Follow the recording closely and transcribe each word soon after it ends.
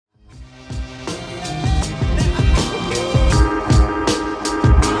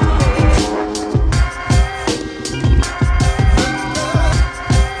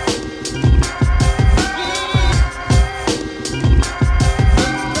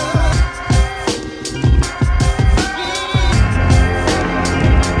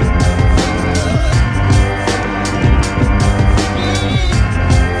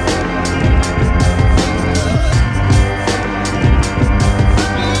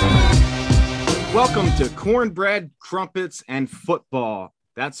Welcome to Cornbread, Crumpets, and Football.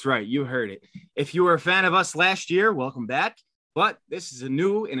 That's right, you heard it. If you were a fan of us last year, welcome back. But this is a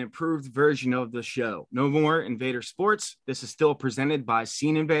new and improved version of the show. No more Invader Sports. This is still presented by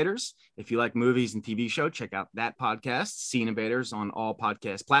Scene Invaders. If you like movies and TV show, check out that podcast, Scene Invaders, on all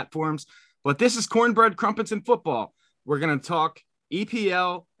podcast platforms. But this is Cornbread, Crumpets, and Football. We're going to talk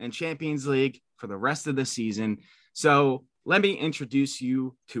EPL and Champions League for the rest of the season. So let me introduce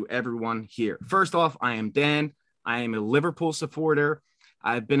you to everyone here. First off, I am Dan. I am a Liverpool supporter.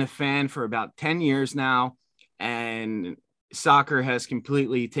 I've been a fan for about 10 years now, and soccer has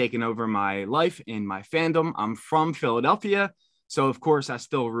completely taken over my life and my fandom. I'm from Philadelphia, so of course I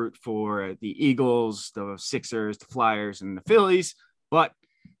still root for the Eagles, the Sixers, the Flyers, and the Phillies, but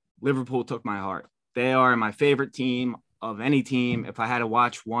Liverpool took my heart. They are my favorite team of any team. If I had to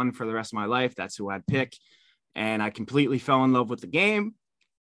watch one for the rest of my life, that's who I'd pick. And I completely fell in love with the game,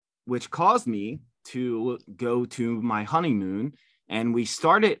 which caused me to go to my honeymoon. And we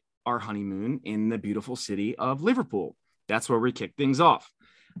started our honeymoon in the beautiful city of Liverpool. That's where we kicked things off.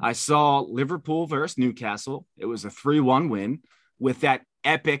 I saw Liverpool versus Newcastle. It was a 3-1 win with that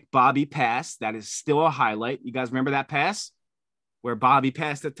epic Bobby pass. That is still a highlight. You guys remember that pass where Bobby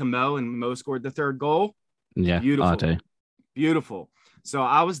passed it to Mo and Mo scored the third goal? Yeah, beautiful. I do. Beautiful. So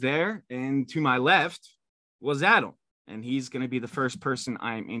I was there, and to my left was Adam, and he's going to be the first person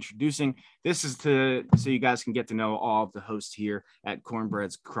I'm introducing. This is so you guys can get to know all of the hosts here at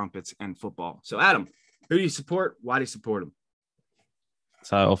Cornbreads, Crumpets, and Football. So Adam, who do you support? Why do you support him?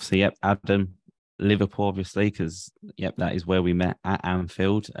 So obviously, Adam, Liverpool, obviously, because that is where we met at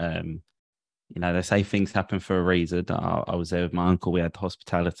Anfield. They say things happen for a reason. I was there with my uncle. We had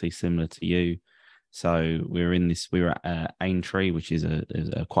hospitality similar to you. So we were at Aintree, which is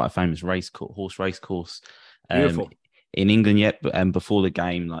a quite a famous horse race course. Beautiful. In England, but before the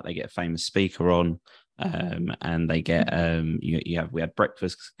game, like they get a famous speaker on, and they get we had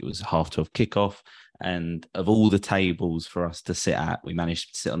breakfast. It was 12:30 kickoff, and of all the tables for us to sit at, we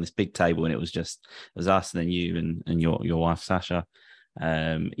managed to sit on this big table, and it was us and then you and your wife Sasha,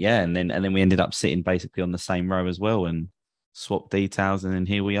 and then we ended up sitting basically on the same row as well and swapped details, and then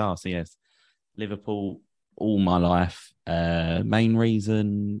here we are. So yes, Liverpool all my life. Main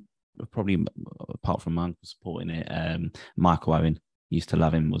reason, probably apart from my uncle supporting it, Michael Owen. Used to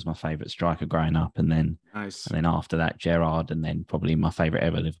love him, was my favourite striker growing up, and then after that Gerrard, and then probably my favourite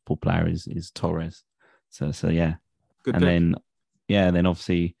ever Liverpool player is Torres. So yeah, good. And pick. then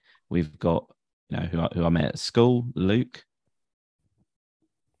then we've got who I met at school, Luke.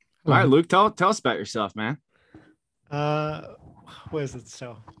 All right, Luke, tell us about yourself, man. Where's it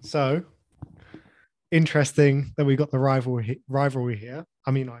so interesting that we got the rivalry here.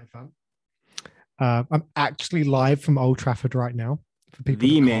 I'm a United fan. I'm actually live from Old Trafford right now. For people,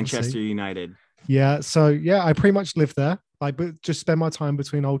 the Manchester United. Yeah, so yeah, I pretty much live there. I just spend my time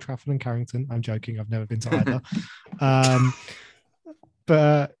between Old Trafford and Carrington. I'm joking. I've never been to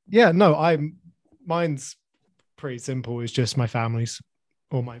either. Mine's pretty simple. It's just my family's,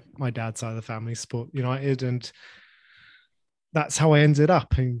 or my dad's side of the family support United, and that's how I ended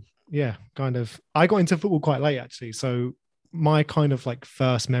up. And yeah, kind of, I got into football quite late actually. So my kind of like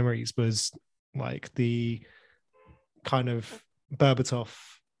first memories was like the kind of Berbatov,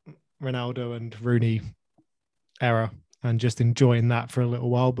 Ronaldo and Rooney era, and just enjoying that for a little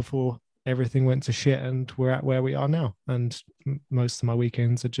while before everything went to shit and we're at where we are now. And most of my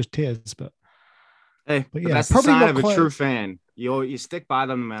weekends are just tears, but yeah, that's the sign of a true fan. You stick by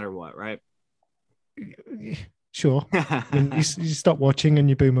them no matter what, right? Sure. you stop watching and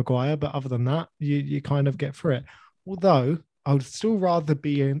you boo Maguire, but other than that, you kind of get through it. Although I would still rather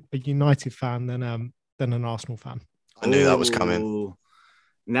be a United fan than an Arsenal fan. I knew that was coming.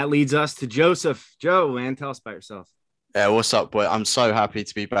 And that leads us to Joseph. Joe, man, tell us about yourself. Yeah, what's up, boy? I'm so happy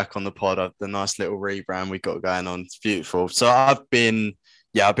to be back on the pod. The nice little rebrand we got going on. It's beautiful. So I've been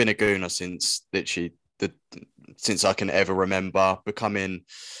a Gooner since literally since I can ever remember. Becoming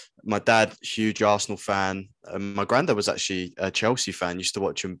my dad, huge Arsenal fan. My granddad was actually a Chelsea fan. Used to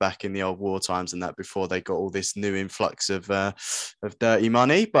watch them back in the old war times and that before they got all this new influx of dirty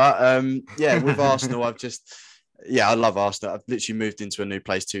money. But with Arsenal, I love Arsenal. I've literally moved into a new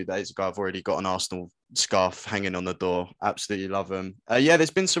place 2 days ago. I've already got an Arsenal scarf hanging on the door. Absolutely love them.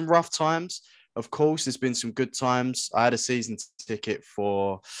 There's been some rough times. Of course, there's been some good times. I had a season ticket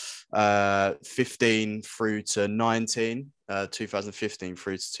for 15 through to 19, 2015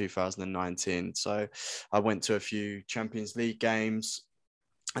 through to 2019. So I went to a few Champions League games,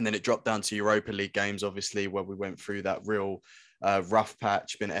 and then it dropped down to Europa League games, obviously, where we went through that real rough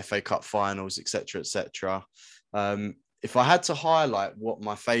patch, been FA Cup finals, etc., etc. if I had to highlight what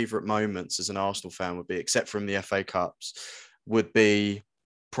my favourite moments as an Arsenal fan would be, except from the FA Cups, would be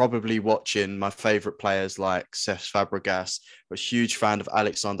probably watching my favourite players like Cesc Fabregas. I'm a huge fan of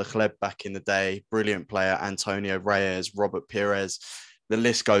Alexander Hleb back in the day, brilliant player, Antonio Reyes, Robert Pires, the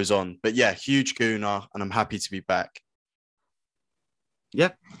list goes on. But yeah, huge Gooner, and I'm happy to be back. Yeah.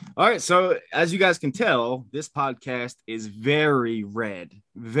 All right. So as you guys can tell, this podcast is very red,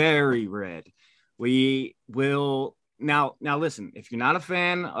 very red. We will now listen, if you're not a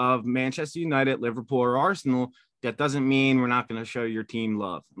fan of Manchester United, Liverpool, or Arsenal, that doesn't mean we're not going to show your team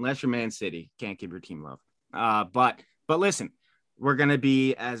love. Unless you're Man City, can't give your team love. But listen, we're going to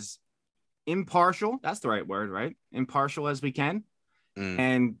be as impartial, that's the right word, right? Impartial as we can,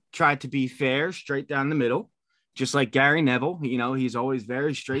 and try to be fair, straight down the middle. Just like Gary Neville, he's always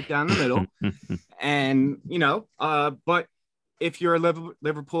very straight down the middle. And, but if you're a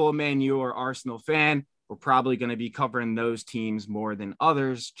Liverpool, Man U, or Arsenal fan, we're probably going to be covering those teams more than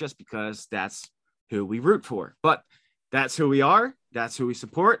others just because that's who we root for. But that's who we are. That's who we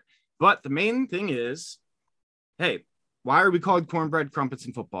support. But the main thing is, hey, why are we called cornbread crumpets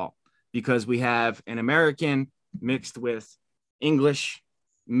in football? Because we have an American mixed with English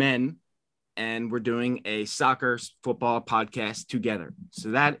men, and we're doing a soccer football podcast together.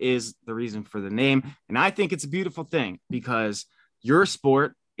 So that is the reason for the name. And I think it's a beautiful thing because your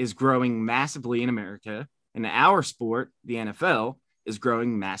sport is growing massively in America, and our sport, the NFL, is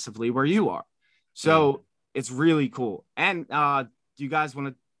growing massively where you are. So it's really cool. And do you guys want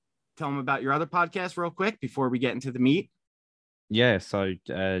to tell them about your other podcast real quick before we get into the meat? Yeah. So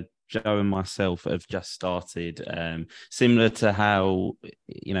Joe and myself have just started, similar to how,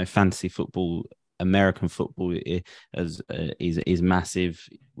 fantasy football, American football is massive.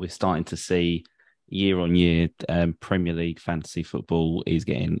 We're starting to see year on year, Premier League fantasy football is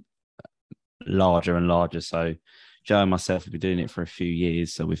getting larger and larger. So Joe and myself have been doing it for a few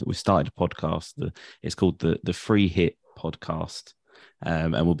years. So we've started a podcast. It's called the Free Hit Podcast,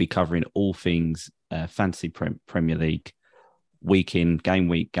 and we'll be covering all things fantasy Premier League, week in, game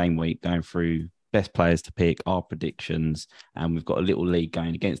week, going through best players to pick, our predictions, and we've got a little league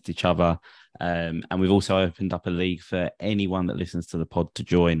going against each other. And we've also opened up a league for anyone that listens to the pod to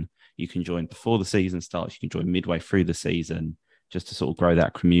join. You can join before the season starts. You can join midway through the season, just to sort of grow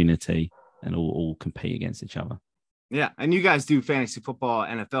that community and all compete against each other. Yeah, and you guys do fantasy football,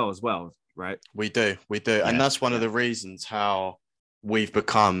 NFL as well, right? We do. Yeah. And that's one of the reasons how we've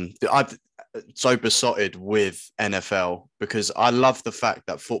become so besotted with NFL, because I love the fact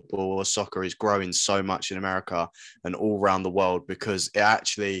that football or soccer is growing so much in America and all around the world, because it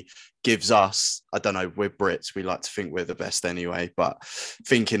actually gives us, I don't know, we're Brits, we like to think we're the best anyway, but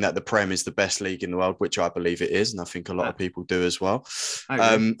thinking that the Prem is the best league in the world, which I believe it is, and I think a lot of people do as well.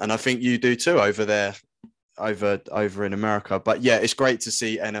 And I think you do too over there, over in America. But yeah, it's great to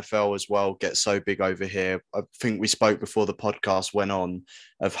see NFL as well get so big over here. I think we spoke before the podcast went on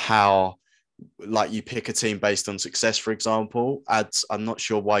of how, like, you pick a team based on success, for example. I'm not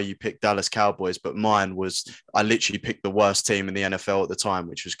sure why you picked Dallas Cowboys, but mine was, I literally picked the worst team in the NFL at the time,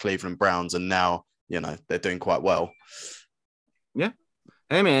 which was Cleveland Browns, and now they're doing quite well. Yeah.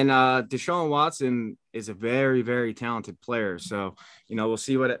 Hey man, Deshaun Watson is a very, very talented player. So, we'll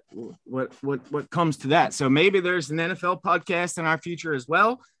see what comes to that. So maybe there's an NFL podcast in our future as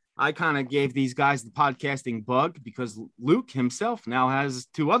well. I kind of gave these guys the podcasting bug because Luke himself now has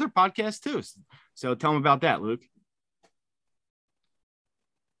 2 other podcasts too. So tell them about that, Luke.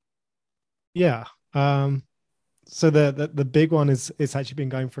 Yeah. So the big one is it's actually been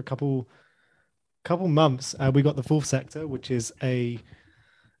going for a couple months. We got the Fourth Sector, which is a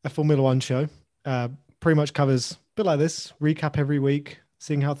Formula One show. Pretty much covers a bit like this, recap every week,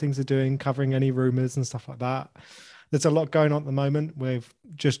 seeing how things are doing, covering any rumors and stuff like that. There's a lot going on at the moment. We've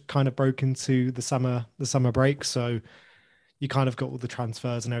just kind of broken to the summer break, so you kind of got all the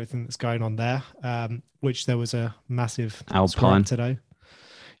transfers and everything that's going on there. Which there was a massive Alpine today.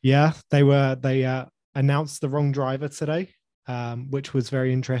 Yeah, they announced the wrong driver today, which was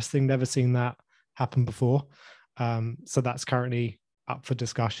very interesting. Never seen that happen before. So that's currently up for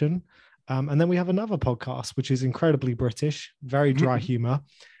discussion. And then we have another podcast, which is incredibly British, very dry humor,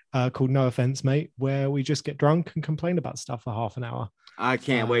 called No Offense, Mate, where we just get drunk and complain about stuff for half an hour. I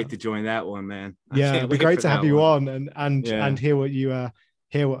can't wait to join that one, man. Yeah, it'd be great to have you on and hear what you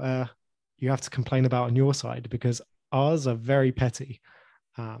have to complain about on your side, because ours are very petty.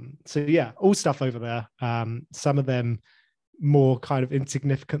 So yeah, all stuff over there. Some of them more kind of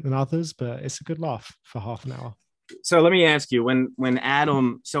insignificant than others, but it's a good laugh for half an hour. So let me ask you, when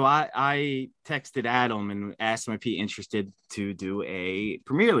Adam, so I texted Adam and asked him if he interested to do a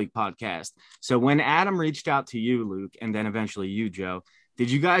Premier League podcast. So when Adam reached out to you, Luke, and then eventually you, Joe, did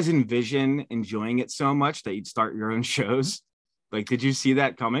you guys envision enjoying it so much that you'd start your own shows? Like, did you see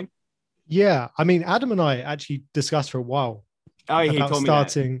that coming? Yeah, I mean, Adam and I actually discussed for a while Oh, he about told me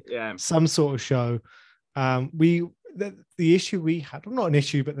starting yeah. some sort of show. The issue we had, well, not an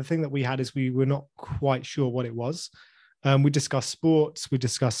issue, but the thing that we had is we were not quite sure what it was. We discussed sports, we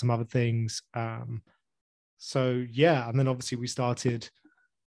discussed some other things. So yeah, and then obviously we started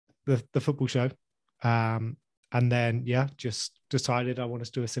the football show. And then yeah, just decided I wanted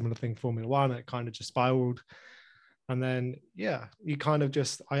to do a similar thing for Formula One. It kind of just spiraled. And then yeah, you kind of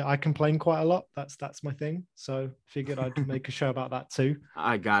just I complain quite a lot. That's my thing. So figured I'd make a show about that too.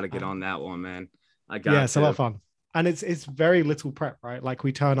 I gotta get on that one, man. It's a lot of fun. And it's very little prep, right? Like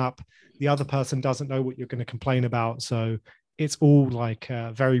we turn up, the other person doesn't know what you're going to complain about. So it's all like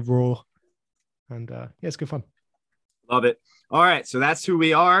very raw. And yeah, it's good fun. Love it. All right. So that's who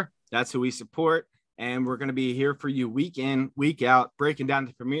we are. That's who we support. And we're going to be here for you week in, week out, breaking down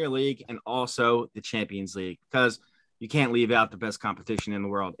the Premier League and also the Champions League, because you can't leave out the best competition in the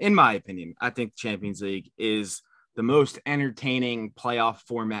world. In my opinion, I think the Champions League is the most entertaining playoff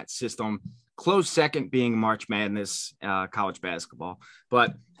format system. Close second being March Madness, college basketball.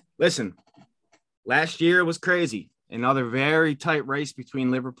 But listen, last year was crazy. Another very tight race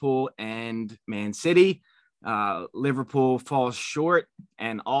between Liverpool and Man City. Liverpool falls short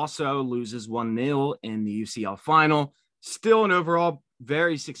and also loses 1-0 in the UCL final. Still an overall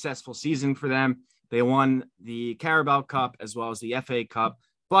very successful season for them. They won the Carabao Cup as well as the FA Cup,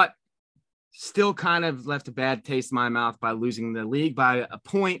 but still kind of left a bad taste in my mouth by losing the league by a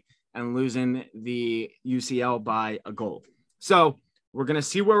point and losing the UCL by a goal. So we're going to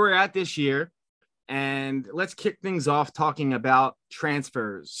see where we're at this year. And let's kick things off talking about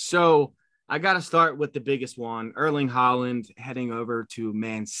transfers. So I got to start with the biggest one, Erling Haaland heading over to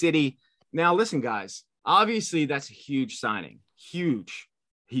Man City. Now, listen, guys, obviously that's a huge signing. Huge.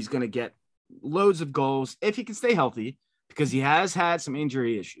 He's going to get loads of goals if he can stay healthy, because he has had some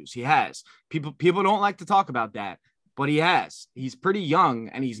injury issues. He has. People don't like to talk about that, but he has. He's pretty young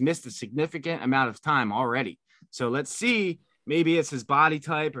and he's missed a significant amount of time already. So let's see. Maybe it's his body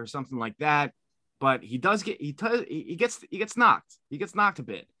type or something like that. But he gets knocked. He gets knocked a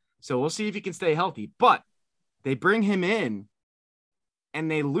bit. So we'll see if he can stay healthy. But they bring him in and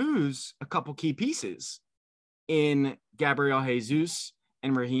they lose a couple key pieces in Gabriel Jesus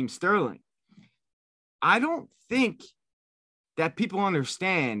and Raheem Sterling. I don't think that people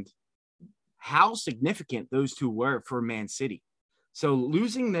understand how significant those two were for Man City. So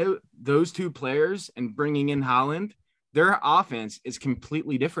losing those two players and bringing in Haaland, their offense is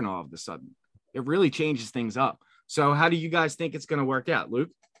completely different all of a sudden. It really changes things up. So how do you guys think it's going to work out, Luke?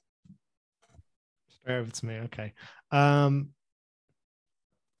 Straight over to me. Okay. I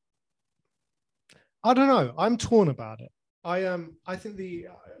don't know. I'm torn about it. I think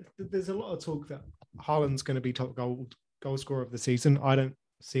there's a lot of talk that Haaland's going to be top goal scorer of the season. I don't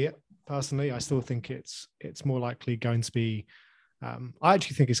see it personally. I still think it's more likely going to be. I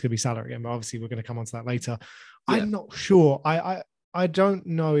actually think it's going to be Salah again, but obviously we're going to come on to that later. Yeah. I'm not sure. I don't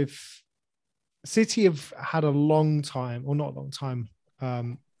know if City have had a long time, or not a long time,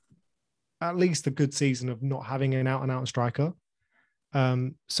 at least a good season of not having an out-and-out striker.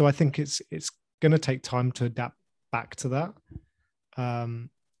 So I think it's going to take time to adapt back to that.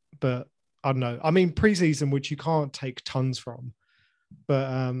 But I don't know. I mean, preseason, which you can't take tons from,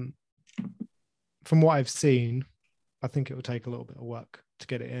 but from what I've seen, I think it will take a little bit of work to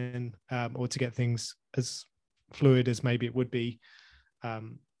get it in, or to get things as fluid as maybe it would be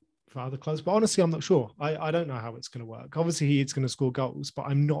for other clubs. But honestly, I'm not sure. I don't know how it's going to work. Obviously, he's going to score goals, but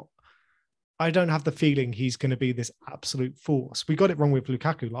I don't have the feeling he's going to be this absolute force. We got it wrong with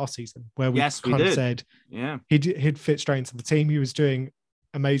Lukaku last season, where we of said he'd fit straight into the team. He was doing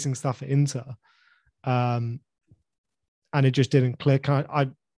amazing stuff at Inter, and it just didn't click.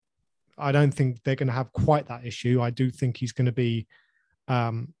 I don't think they're going to have quite that issue. I do think he's going to be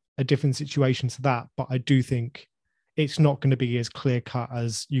a different situation to that, but I do think it's not going to be as clear cut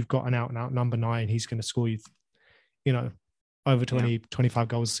as you've got an out and out number 9. He's going to score you, over 25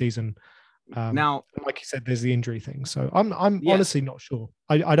 goals a season. Now, like you said, there's the injury thing. So I'm honestly not sure.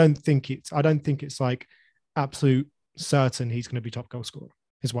 I don't think it's like absolute certain he's going to be top goal scorer,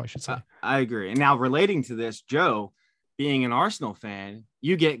 is what I should say. I agree. And now relating to this, Joe, being an Arsenal fan,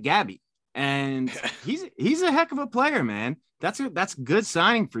 you get Gabby, and he's a heck of a player, man. That's a good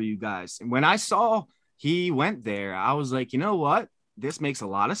signing for you guys. And when I saw he went there, I was like, you know what? this makes a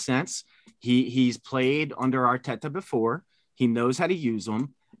lot of sense. He's played under Arteta before. He knows how to use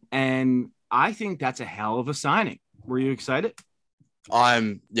them. And I think that's a hell of a signing. Were you excited?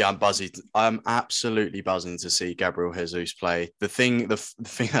 I'm buzzing. I'm absolutely buzzing to see Gabriel Jesus play. The thing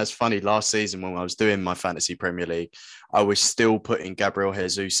that's funny, last season when I was doing my fantasy Premier League, I was still putting Gabriel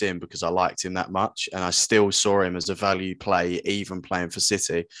Jesus in because I liked him that much, and I still saw him as a value play, even playing for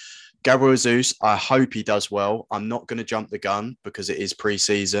City. Gabriel Jesus, I hope he does well. I'm not going to jump the gun because it is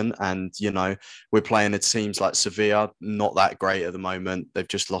pre-season, and we're playing at teams like Sevilla, not that great at the moment. They've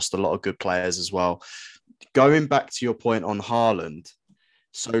just lost a lot of good players as well. Going back to your point on Haaland,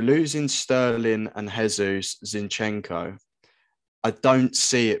 so losing Sterling and Jesus Zinchenko, I don't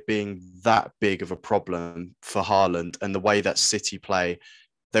see it being that big of a problem for Haaland and the way that City play.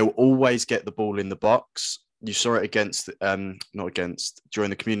 They'll always get the ball in the box. You saw it during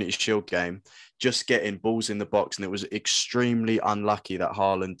the Community Shield game, just getting balls in the box. And it was extremely unlucky that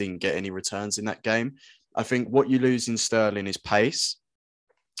Haaland didn't get any returns in that game. I think what you lose in Sterling is pace.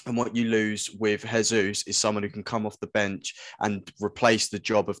 And what you lose with Jesus is someone who can come off the bench and replace the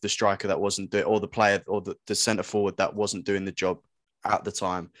job of the striker that wasn't doing, or the player, or the centre forward that wasn't doing the job at the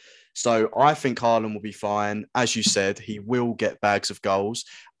time. So I think Haaland will be fine. As you said, he will get bags of goals.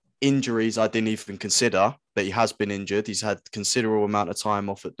 Injuries, I didn't even consider, but he has been injured. He's had considerable amount of time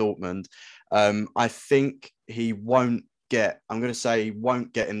off at Dortmund. I think he won't I'm going to say he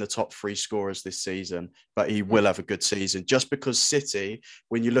won't get in the top 3 scorers this season, but he will have a good season just because City,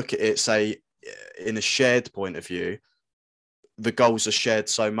 when you look at it, say in a shared point of view, the goals are shared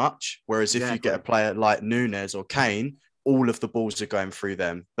so much. Whereas if you get a player like Nunez or Kane, all of the balls are going through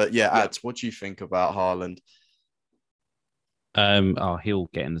them. But Ads, what do you think about Haaland? He'll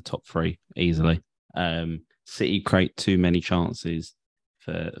get in the top 3 easily. City create too many chances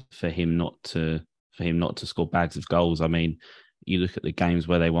for him not to score bags of goals. I mean, you look at the games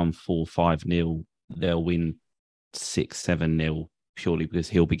where they won 4-5-0, they'll win 6-7-0 purely because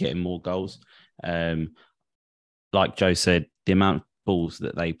he'll be getting more goals. Like Joe said, the amount of balls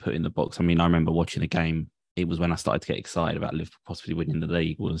that they put in the box. I mean, I remember watching a game. It was when I started to get excited about Liverpool possibly winning the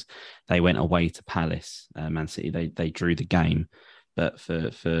league. Was they went away to Palace, Man City. They drew the game, but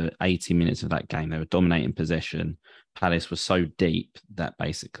for 80 minutes of that game, they were dominating possession. Palace was so deep that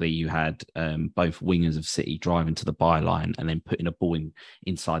basically you had both wingers of City driving to the byline and then putting a ball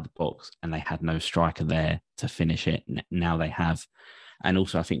inside the box, and they had no striker there to finish it. Now they have. And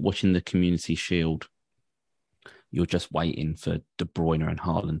also, I think watching the Community Shield, you're just waiting for De Bruyne and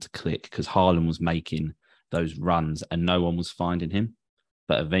Haaland to click, because Haaland was making those runs and no one was finding him.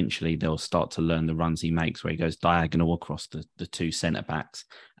 But eventually they'll start to learn the runs he makes where he goes diagonal across the 2 centre-backs,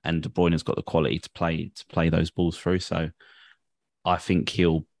 and De Bruyne has got the quality to play those balls through. So I think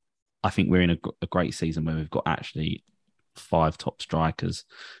we're in a great season where we've got actually 5 top strikers,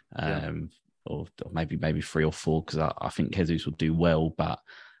 or maybe 3 or 4, because I think Jesus will do well, but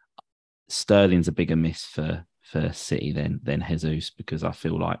Sterling's a bigger miss for City than Jesus, because I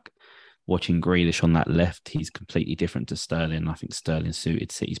feel like watching Grealish on that left, he's completely different to Sterling. I think Sterling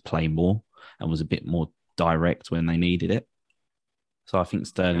suited City's play more and was a bit more direct when they needed it. So I think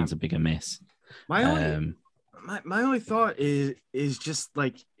Sterling's a bigger miss. My only thought is just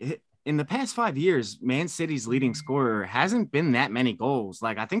like in the past 5 years, Man City's leading scorer hasn't been that many goals.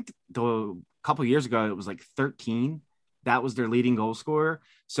 Like I think a couple of years ago, it was like 13. That was their leading goal scorer.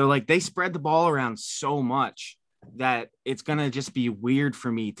 So like they spread the ball around so much that it's going to just be weird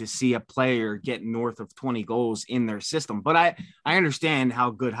for me to see a player get north of 20 goals in their system. But I understand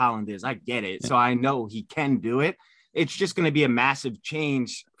how good Haaland is. I get it. So I know he can do it. It's just going to be a massive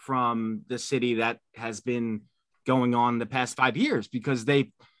change from the City that has been going on the past 5 years, because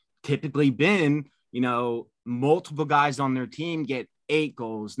they've typically been, multiple guys on their team get 8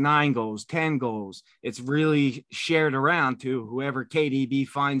 goals, 9 goals, 10 goals. It's really shared around to whoever KDB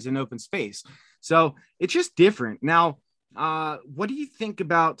finds in open space. So it's just different. Now, what do you think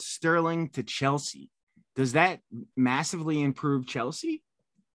about Sterling to Chelsea? Does that massively improve Chelsea?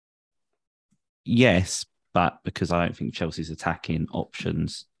 Yes, but because I don't think Chelsea's attacking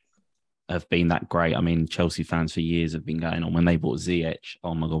options have been that great. I mean, Chelsea fans for years have been going on when they bought Ziyech.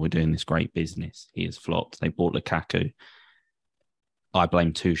 Oh my God, we're doing this great business. He has flopped. They bought Lukaku. I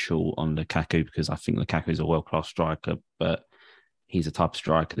blame Tuchel on Lukaku because I think Lukaku is a world-class striker, but he's a type of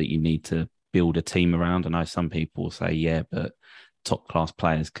striker that you need to build a team around. I know some people say, yeah, but top-class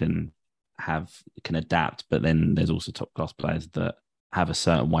players can adapt, but then there's also top-class players that have a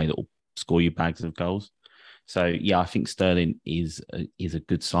certain way that will score you bags of goals. So, yeah, I think Sterling is a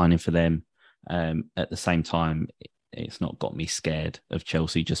good signing for them. At the same time, it's not got me scared of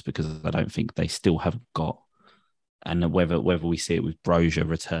Chelsea just because I don't think they still haven't got And whether we see it with Brozier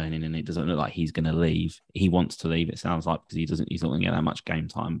returning and it doesn't look like he's going to leave, he wants to leave. It sounds like because he's not going to get that much game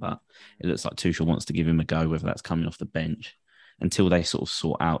time, but it looks like Tuchel wants to give him a go, whether that's coming off the bench until they sort of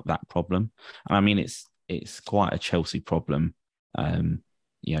sort out that problem. And I mean, it's quite a Chelsea problem.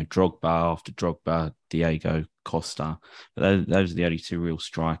 Drogba after Drogba, Diego Costa, but those are the only two real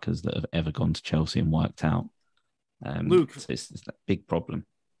strikers that have ever gone to Chelsea and worked out. Luke, so it's a big problem.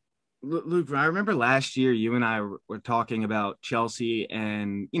 Luke, I remember last year you and I were talking about Chelsea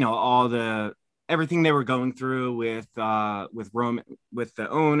and all everything they were going through with Rome, with the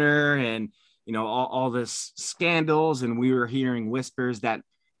owner, and all this scandals, and we were hearing whispers that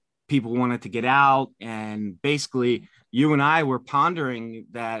people wanted to get out, and basically you and I were pondering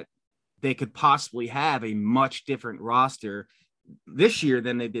that they could possibly have a much different roster this year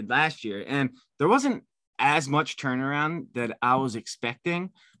than they did last year, and there wasn't as much turnaround that I was expecting.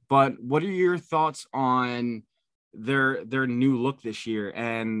 But what are your thoughts on their new look this year,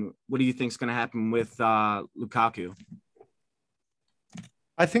 and what do you think is going to happen with Lukaku?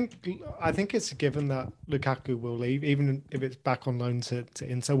 I think it's a given that Lukaku will leave, even if it's back on loan to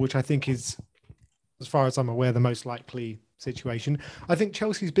Inter, which I think is, as far as I'm aware, the most likely situation. I think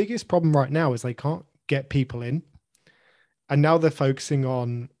Chelsea's biggest problem right now is they can't get people in, and now they're focusing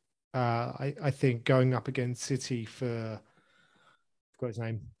on, I think, going up against City for, I forgot his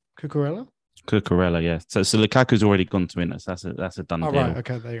name. Cucurella, yeah. So Lukaku's already gone to Inter. So that's a done deal. Right,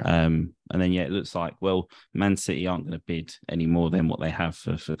 okay, there you go. And then it looks like Man City aren't going to bid any more than what they have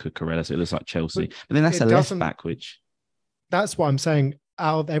for Cucurella. So it looks like Chelsea. But then that's a left back, which that's what I'm saying.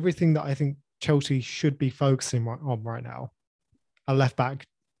 Out of everything that I think Chelsea should be focusing on right now, a left back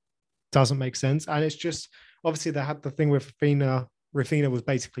doesn't make sense. And it's just obviously they had the thing with Rafinha. Rafinha was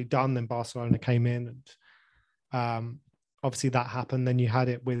basically done. Then Barcelona came in, and obviously that happened. Then you had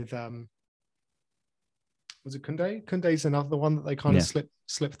it with was it Koundé? Koundé's another one that they kind of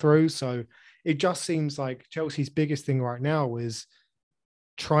slip through. So it just seems like Chelsea's biggest thing right now is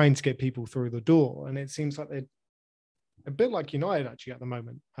trying to get people through the door. And it seems like they're a bit like United actually at the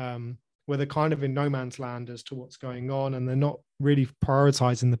moment, where they're kind of in no man's land as to what's going on, and they're not really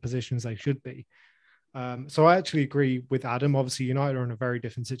prioritizing the positions they should be. So I actually agree with Adam. Obviously, United are in a very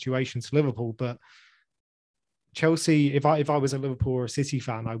different situation to Liverpool, but Chelsea, if I was a Liverpool or a City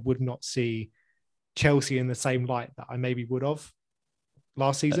fan, I would not see Chelsea in the same light that I maybe would have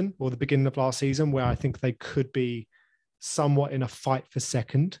last season or the beginning of last season, where I think they could be somewhat in a fight for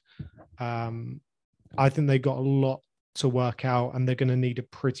second. I think they got a lot to work out, and they're going to need a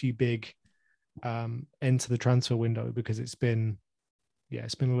pretty big end to the transfer window, because it's been a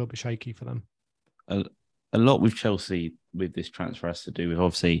little bit shaky for them. A lot with Chelsea with this transfer has to do with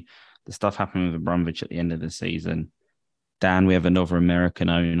obviously the stuff happening with Abramovich at the end of the season. Dan, we have another American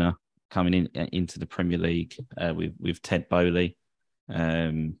owner coming into the Premier League with Ted Boehly,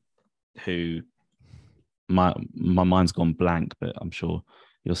 who my mind's gone blank, but I'm sure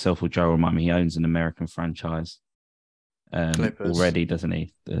yourself or Joe will remind me. He owns an American franchise already, doesn't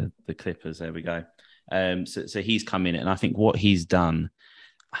he? The Clippers. There we go. So he's come in, and I think what he's done,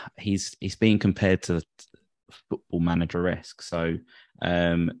 he's being compared to Football Manager-esque. So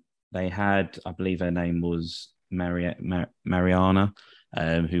they had, I believe her name was Mariana,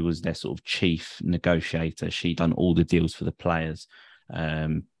 who was their sort of chief negotiator. She done all the deals for the players,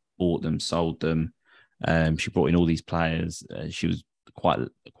 bought them, sold them. She brought in all these players. She was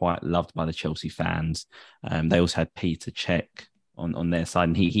quite loved by the Chelsea fans. They also had Peter Cech on their side,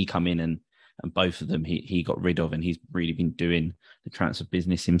 and he come in and both of them he got rid of, and he's really been doing the transfer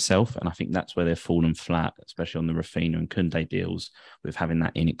business himself. And I think that's where they've fallen flat, especially on the Rafinha and Koundé deals, with having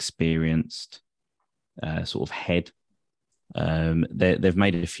that inexperienced sort of head. They've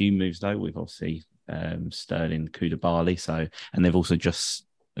made a few moves though, with obviously Sterling, Koulibaly. And they've also just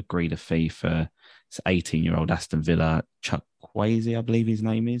agreed a fee for 18-year-old Aston Villa, Chukwueze, I believe his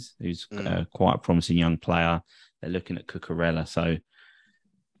name is, who's quite a promising young player. They're looking at Cucurella. So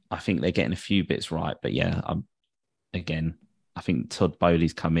I think they're getting a few bits right. But yeah, I think Todd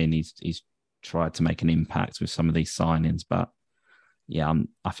Boehly's come in. He's tried to make an impact with some of these signings. But yeah, I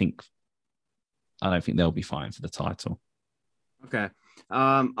don't think they'll be fighting for the title. Okay.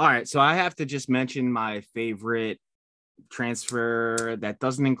 All right. So I have to just mention my favorite transfer that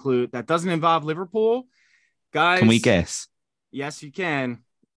doesn't involve Liverpool. Guys, can we guess? Yes, you can.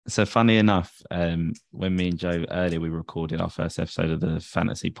 So funny enough, when me and Joe earlier we recorded our first episode of the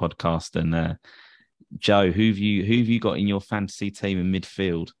fantasy podcast, and Joe, who've you got in your fantasy team in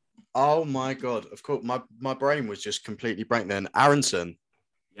midfield? Oh my god! Of course, my brain was just completely blank then. Aaronson.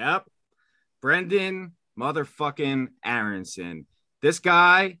 Yep, Brendan motherfucking Aaronson. This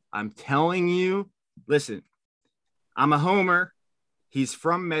guy, I'm telling you. Listen, I'm a homer. He's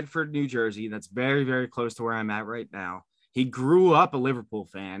from Medford, New Jersey. That's very, very close to where I'm at right now. He grew up a Liverpool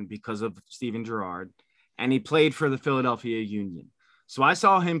fan because of Steven Gerrard, and he played for the Philadelphia Union. So I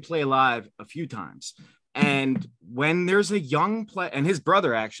saw him play live a few times. And when there's a young play, and his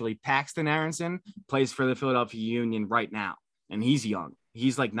brother actually, Paxton Aronson, plays for the Philadelphia Union right now, and he's young.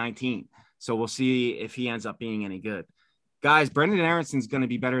 He's like 19. So we'll see if he ends up being any good. Guys, Brendan Aronson's going to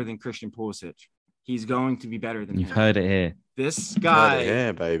be better than Christian Pulisic. He's going to be better than You've him. heard it here. This guy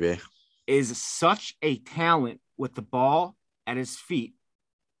Yeah, baby. is such a talent with the ball at his feet.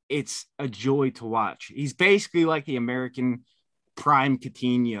 It's a joy to watch. He's basically like the American prime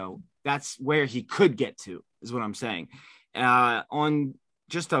Coutinho. That's where he could get to, is what I'm saying. On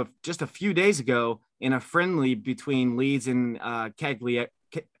just a few days ago, in a friendly between Leeds and Cagliari,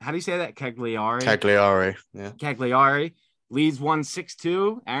 how do you say that? Cagliari, yeah. Cagliari. Leeds won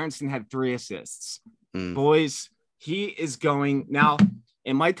 6-2. Aronson had 3 assists. Boys, he is going now.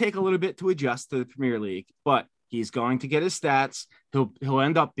 It might take a little bit to adjust to the Premier League, but he's going to get his stats. He'll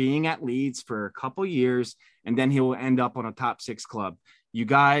end up being at Leeds for a couple years, and then he'll end up on a top 6 club. You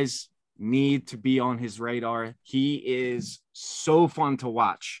guys need to be on his radar. He is so fun to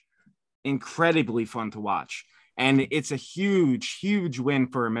watch, incredibly fun to watch. And it's a huge, huge win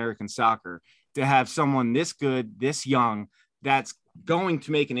for American soccer to have someone this good, this young, that's going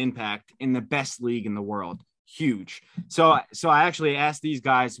to make an impact in the best league in the world. Huge. So I actually asked these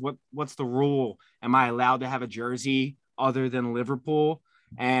guys, what's the rule? Am I allowed to have a jersey other than Liverpool?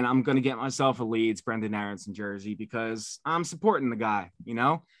 And I'm going to get myself a Leeds Brendan Aronson jersey because I'm supporting the guy. You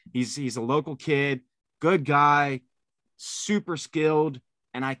know, he's a local kid, good guy, super skilled,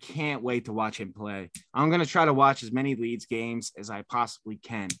 and I can't wait to watch him play. I'm going to try to watch as many Leeds games as I possibly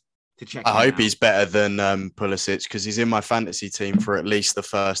can to check. I hope he's better than Pulisic because he's in my fantasy team for at least the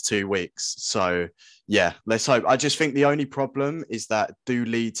first 2 weeks. So yeah, let's hope. I just think the only problem is that do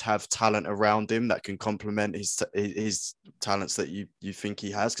Leeds have talent around him that can complement his talents that you think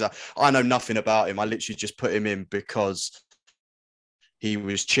he has? Because I know nothing about him. I literally just put him in because he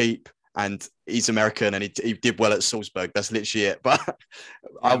was cheap and he's American and he did well at Salzburg. That's literally it. But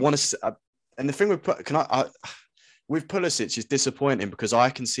I want to. And the thing with with Pulisic is disappointing because I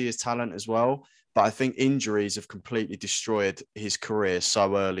can see his talent as well. But I think injuries have completely destroyed his career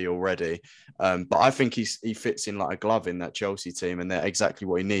so early already. But I think he fits in like a glove in that Chelsea team, and they're exactly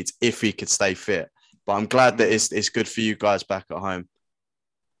what he needs if he could stay fit. But I'm glad that it's good for you guys back at home.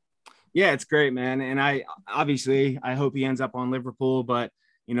 Yeah, it's great, man. And I hope he ends up on Liverpool. But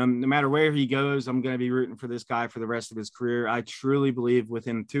you know, no matter where he goes, I'm going to be rooting for this guy for the rest of his career. I truly believe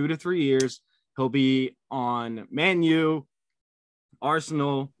within 2 to 3 years he'll be on Man U,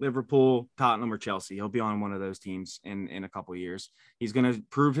 Arsenal, Liverpool, Tottenham, or Chelsea. He'll be on one of those teams in a couple of years. He's going to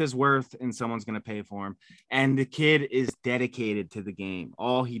prove his worth, and someone's going to pay for him. And the kid is dedicated to the game.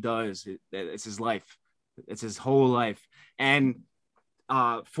 All he does, it's his life. It's his whole life. And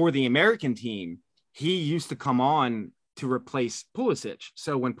for the American team, he used to come on to replace Pulisic.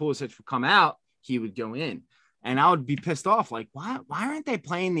 So when Pulisic would come out, he would go in. And I would be pissed off, like, why aren't they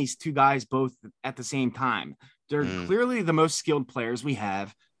playing these two guys both at the same time? They're clearly the most skilled players we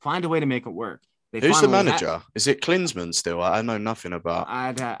have. Find a way to make it work. Who's the manager? Is it Klinsmann still? I know nothing about.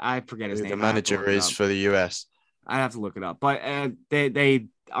 I forget his name. The manager is for the US. I have to look it up. But they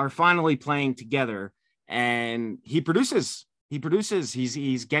are finally playing together, and he produces.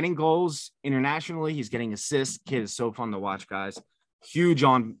 He's getting goals internationally. He's getting assists. Kid is so fun to watch, guys. Huge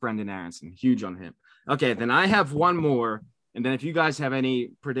on Brendan Aronson. Huge on him. Okay, then I have one more. And then if you guys have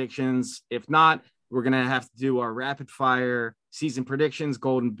any predictions, if not, we're going to have to do our rapid fire season predictions,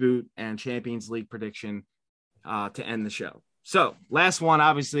 Golden Boot, and Champions League prediction to end the show. So last one,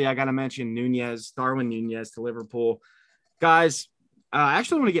 obviously, I got to mention Darwin Nunez to Liverpool. Guys, I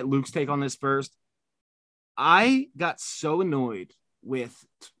actually want to get Luke's take on this first. I got so annoyed with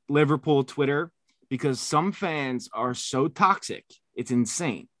Liverpool Twitter because some fans are so toxic. It's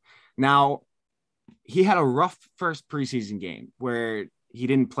insane. Now, he had a rough first preseason game where he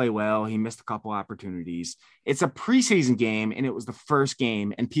didn't play well. He missed a couple opportunities. It's a preseason game, and it was the first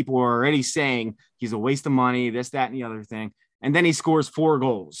game, and people were already saying he's a waste of money, this, that, and the other thing. And then he scores 4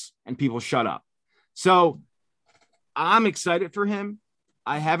 goals, and people shut up. So I'm excited for him.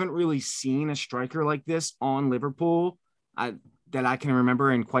 I haven't really seen a striker like this on Liverpool that I can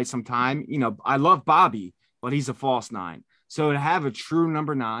remember in quite some time. You know, I love Bobby, but he's a false 9. So to have a true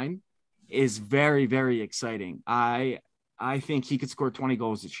number 9 is very, very exciting. I think he could score 20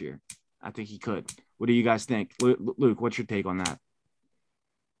 goals this year. I think he could. What do you guys think? Luke, what's your take on that?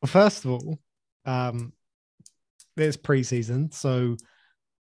 Well, first of all, there's preseason, so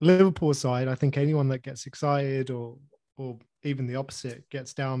Liverpool side, I think anyone that gets excited or even the opposite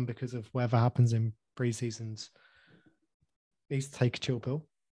gets down because of whatever happens in pre-seasons needs to take a chill pill.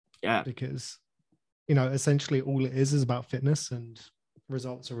 Yeah. Because, essentially all it is about fitness, and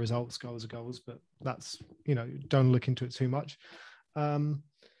results are results, goals are goals, but that's, don't look into it too much. I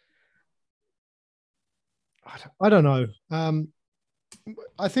don't know.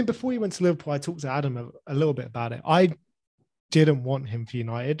 I think before he went to Liverpool, I talked to Adam a little bit about it. I didn't want him for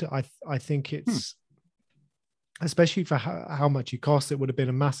United. I think it's, especially for how much he cost, it would have been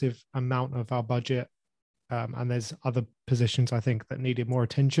a massive amount of our budget. And there's other positions I think that needed more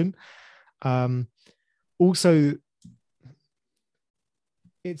attention. Also,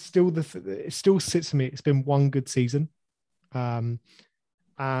 it still sits to me. It's been one good season. And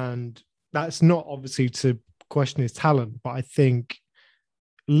that's not obviously to question his talent, but I think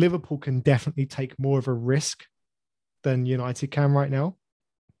Liverpool can definitely take more of a risk than United can right now.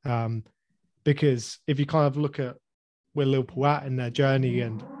 Because if you kind of look at where Liverpool are at in their journey,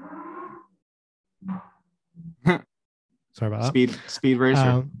 and sorry about that. Speed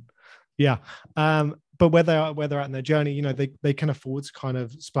racer. But where they're at in their journey, they can afford to kind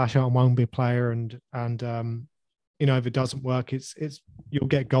of splash out on one big player, and if it doesn't work, it's you'll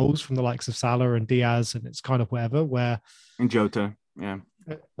get goals from the likes of Salah and Diaz, and it's kind of whatever. And Jota,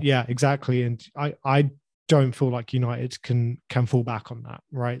 yeah, exactly. And I don't feel like United can fall back on that,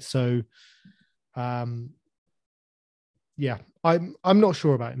 right? So, I'm not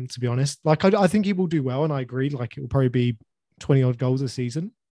sure about him, to be honest. Like I think he will do well, and I agree. Like it will probably be 20 odd goals a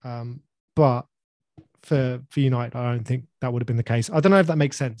season, but for United, I don't think that would have been the case. I don't know if that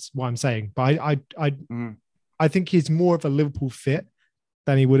makes sense what I'm saying, but I think he's more of a Liverpool fit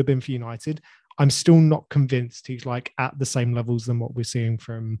than he would have been for United. I'm still not convinced he's like at the same levels than what we're seeing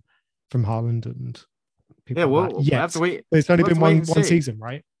from Haaland and people. We'll have to wait. It's only been one season,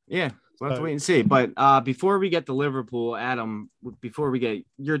 right? Yeah, we'll have to wait and see. But before we get to Liverpool, Adam, before we get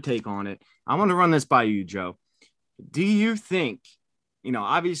your take on it, I want to run this by you, Joe. Do you think,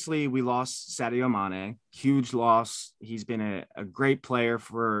 obviously we lost Sadio Mane, huge loss. He's been a great player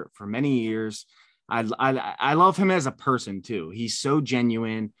for many years. I love him as a person too. He's so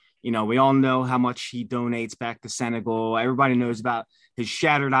genuine. We all know how much he donates back to Senegal. Everybody knows about his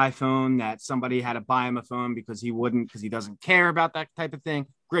shattered iPhone, that somebody had to buy him a phone because he doesn't care about that type of thing.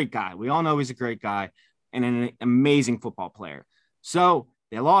 Great guy. We all know he's a great guy and an amazing football player. So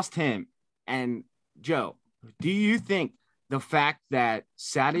they lost him. And Joe, do you think the fact that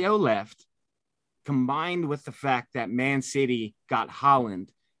Sadio left, combined with the fact that Man City got Haaland,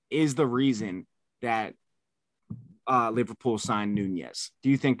 is the reason that Liverpool signed Nunez? Do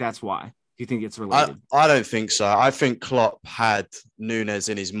you think that's why? Do you think it's related? I don't think so. I think Klopp had Nunez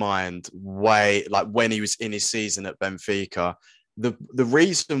in his mind when he was in his season at Benfica. The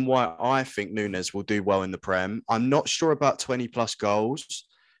reason why I think Nunez will do well in the Prem, I'm not sure about 20 plus goals.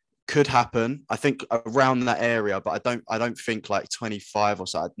 Could happen. I think around that area, but I don't think like 25 or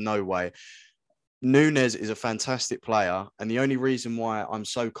so. No way. Nunez is a fantastic player, and the only reason why I'm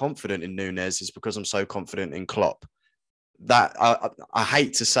so confident in Nunez is because I'm so confident in Klopp. That I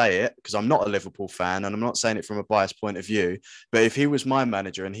hate to say it because I'm not a Liverpool fan, and I'm not saying it from a biased point of view, but if he was my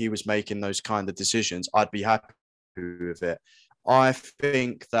manager and he was making those kind of decisions, I'd be happy with it. I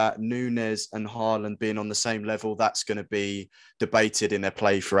think that Nunez and Haaland being on the same level, that's going to be debated in their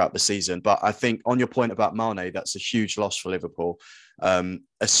play throughout the season. But I think on your point about Mane, that's a huge loss for Liverpool. I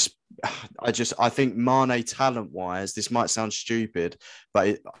think Mane talent-wise, this might sound stupid,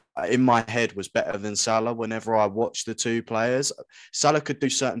 but in my head was better than Salah whenever I watched the two players. Salah could do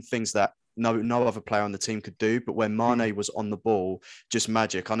certain things that no other player on the team could do, but when Mane was on the ball, just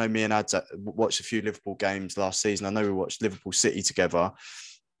magic. I know me and Ads watched a few Liverpool games last season. I know we watched Liverpool City together,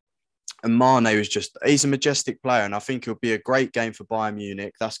 and Mane he's a majestic player, and I think it'll be a great game for Bayern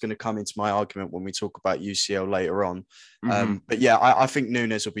Munich. That's going to come into my argument when we talk about UCL later on. But yeah, I think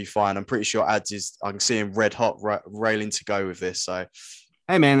Nunez will be fine. I'm pretty sure Ads I can see him red hot, railing to go with this. So,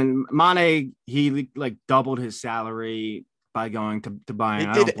 hey man, Mane, he like doubled his salary by going to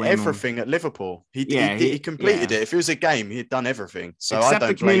Bayern. He did everything at Liverpool. He completed it. If it was a game, he'd done everything. So except I don't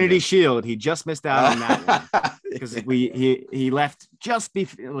the Community Shield, he just missed out on that one because he left just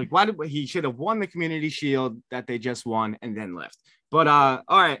before. Like, he should have won the Community Shield that they just won and then left. But all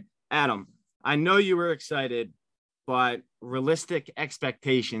right, Adam, I know you were excited, but realistic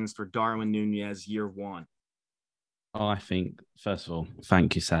expectations for Darwin Nunez year one. I think, first of all,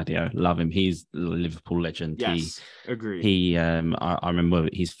 thank you, Sadio. Love him. He's a Liverpool legend. Yes, agreed. I remember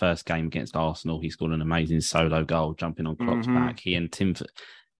his first game against Arsenal. He scored an amazing solo goal, jumping on Klopp's back. He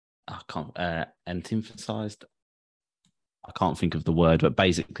emphasized I can't think of the word, but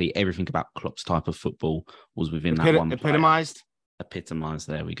basically everything about Klopp's type of football was within that one player. Epitomised.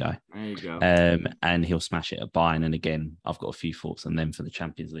 There we go. There you go. And he'll smash it at Bayern. And again, I've got a few thoughts on them for the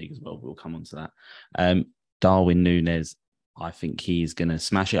Champions League as well. We'll come on to that. Darwin Núñez, I think he's going to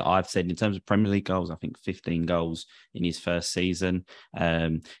smash it. I've said in terms of Premier League goals, I think 15 goals in his first season.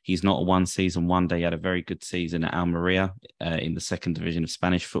 He's not a one season wonder. He had a very good season at Almeria in the second division of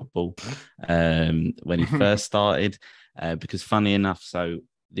Spanish football when he first started. Because funny enough, so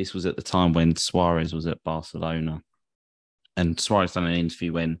this was at the time when Suarez was at Barcelona. And Suarez done an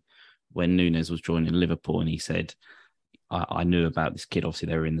interview when Núñez was joining Liverpool, and he said, I knew about this kid. Obviously,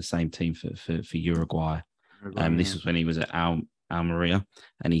 they were in the same team for Uruguay. This was when he was at Almeria,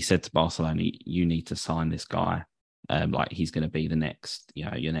 and he said to Barcelona, "You need to sign this guy. Like he's going to be the next,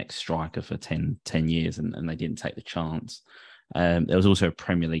 your next striker for 10 years." And they didn't take the chance. There was also a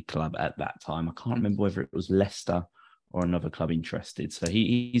Premier League club at that time. I can't remember whether it was Leicester or another club interested. So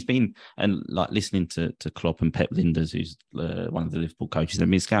he's been, and like listening to Klopp and Pep Lijnders, who's one of the Liverpool coaches, they've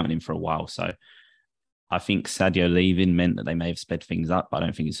been scouting him for a while. So I think Sadio leaving meant that they may have sped things up, but I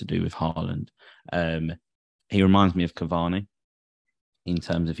don't think it's to do with Haaland. He reminds me of Cavani in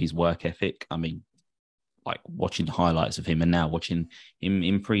terms of his work ethic. I mean, like watching highlights of him and now watching him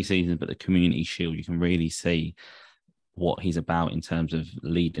in pre-season, but the Community Shield, you can really see what he's about in terms of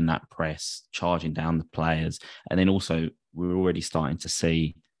leading that press, charging down the players. And then also we're already starting to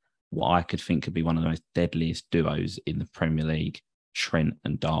see what I could think could be one of the most deadliest duos in the Premier League, Trent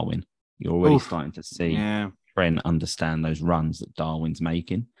and Darwin. You're already starting to see Trent understand those runs that Darwin's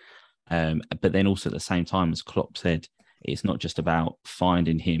making. But then also at the same time, as Klopp said, it's not just about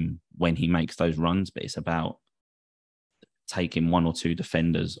finding him when he makes those runs, but it's about taking one or two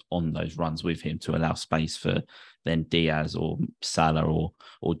defenders on those runs with him to allow space for then Diaz or Salah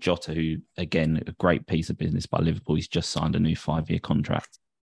or Jota, who, again, a great piece of business by Liverpool. He's just signed a new 5-year contract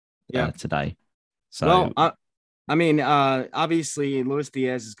today. So, well, I mean, obviously, Luis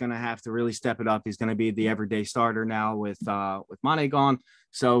Diaz is going to have to really step it up. He's going to be the everyday starter now with Mane gone.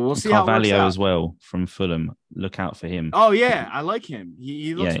 So we'll see how it works out. As well from Fulham. Look out for him. Oh, yeah. I like him.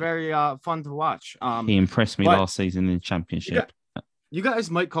 He looks very fun to watch. He impressed me last season in the Championship. You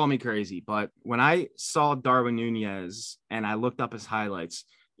guys might call me crazy, but when I saw Darwin Núñez and I looked up his highlights,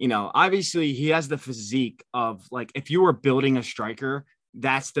 obviously he has the physique of, like, if you were building a striker,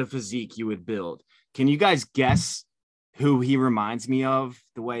 that's the physique you would build. Can you guys guess who he reminds me of?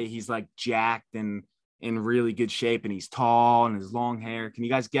 The way he's like jacked and in really good shape, and he's tall and his long hair. Can you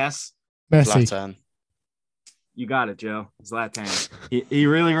guys guess? Messi. Zlatan. You got it, Joe. Zlatan. He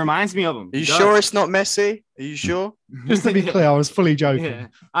really reminds me of him. Are you sure it's not Messi? Are you sure? Just to be clear, I was fully joking. Yeah,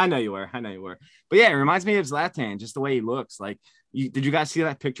 I know you were. But yeah, it reminds me of Zlatan, just the way he looks. Like, did you guys see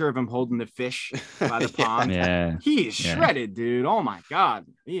that picture of him holding the fish by the pond? Yeah. He is shredded, dude. Oh my God.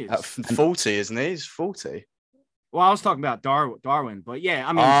 He is 40, isn't he? He's 40. Well, I was talking about Darwin, but yeah,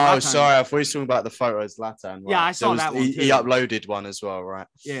 I mean. Zlatan, sorry, I thought you were talking about the photo of Zlatan. Right? Yeah, I saw that one too. He uploaded one as well, right?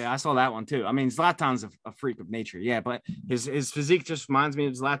 Yeah, I saw that one too. I mean, Zlatan's a freak of nature, yeah, but his physique just reminds me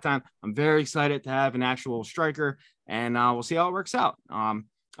of Zlatan. I'm very excited to have an actual striker, and we'll see how it works out.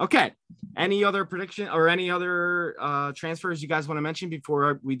 Okay. Any other prediction or any other transfers you guys want to mention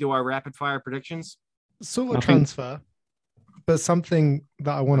before we do our rapid fire predictions? Sort of transfer, but something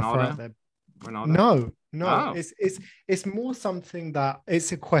that I want to throw out there. Ronaldo? No, Oh. It's more something that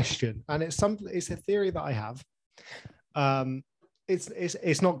it's a question, and it's a theory that I have.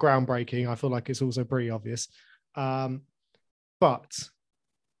 It's not groundbreaking. I feel like it's also pretty obvious. But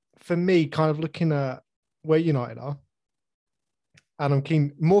for me, kind of looking at where United are, and I'm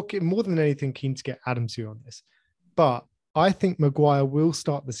keen more than anything keen to get Adam to on this. But I think Maguire will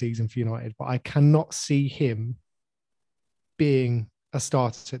start the season for United, but I cannot see him being a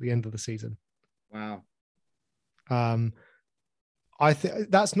starter at the end of the season. Wow. I think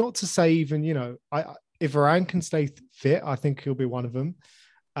that's not to say even, if Varane can stay fit, I think he'll be one of them.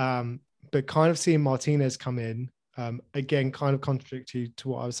 But kind of seeing Martinez come in, again, kind of contradictory to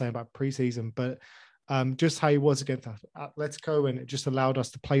what I was saying about preseason, but just how he was against Atletico, and it just allowed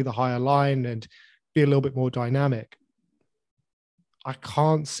us to play the higher line and be a little bit more dynamic. I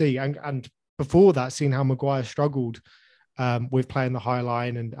can't see, and before that, seeing how Maguire struggled with playing the high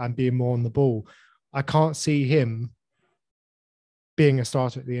line and being more on the ball, I can't see him being a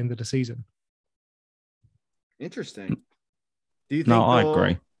starter at the end of the season. Interesting. Do you think No, I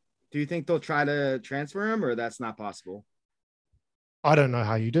agree. Do you think they'll try to transfer him, or that's not possible? I don't know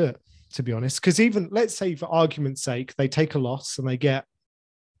how you do it, to be honest. Because even, let's say for argument's sake, they take a loss and they get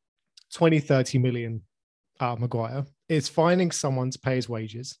 20, 30 million out of Maguire. It's finding someone to pay his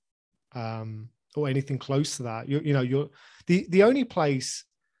wages. or anything close to that. You're the only place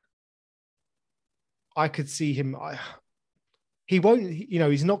I could see him. He won't,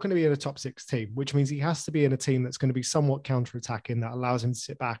 he's not going to be in a top 6 team, which means he has to be in a team that's going to be somewhat counter-attacking, that allows him to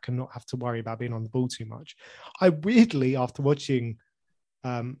sit back and not have to worry about being on the ball too much. I weirdly, after watching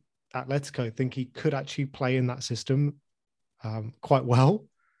Atletico, think he could actually play in that system quite well.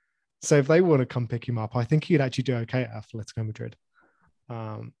 So if they want to come pick him up, I think he'd actually do okay at Atletico Madrid.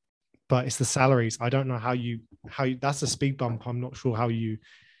 But it's the salaries. I don't know how you that's a speed bump. I'm not sure how you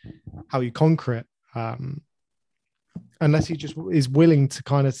conquer it. Unless he just is willing to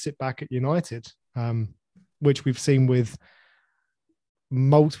kind of sit back at United, which we've seen with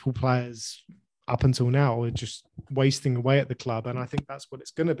multiple players up until now, are just wasting away at the club. And I think that's what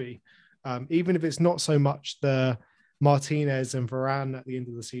it's going to be. Even if it's not so much the Martinez and Varane at the end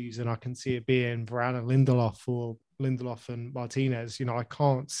of the season, I can see it being Varane and Lindelof, or Lindelof and Martinez. I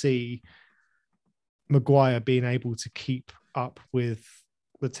can't see Maguire being able to keep up with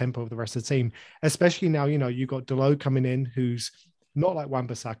the tempo of the rest of the team, especially now, you've got Dalot coming in, who's not like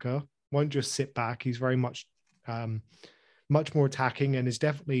Wan-Bissaka, won't just sit back. He's very much, much more attacking, and is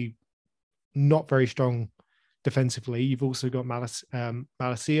definitely not very strong defensively. You've also got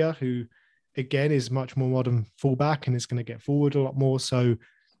Malacia, who again is much more modern fullback and is going to get forward a lot more. So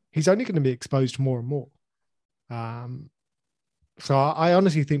he's only going to be exposed more and more. So I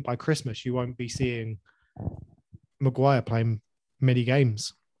honestly think by Christmas, you won't be seeing Maguire playing many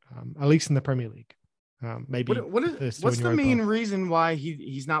games, at least in the Premier League. Maybe what's the main reason why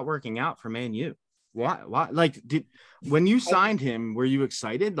he's not working out for Man U? Why? Like, when you signed him, were you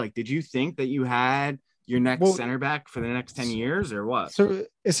excited? Like, did you think that you had your next center back for the next 10 years, or what? So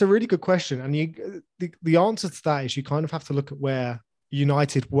it's a really good question, and the answer to that is you kind of have to look at where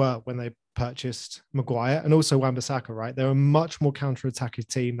United were when they purchased Maguire, and also Wan-Bissaka. Right, they're a much more counter-attacking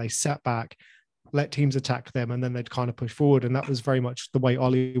team. They sat back, let teams attack them, and then they'd kind of push forward. And that was very much the way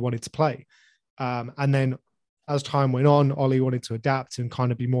Ollie wanted to play. And then as time went on, Ollie wanted to adapt and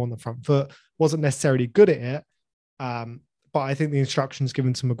kind of be more on the front foot. Wasn't necessarily good at it. But I think the instructions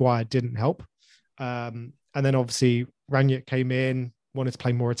given to Maguire didn't help. And then obviously Rangnick came in, wanted to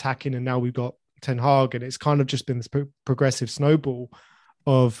play more attacking. And now we've got Ten Hag. And it's kind of just been this progressive snowball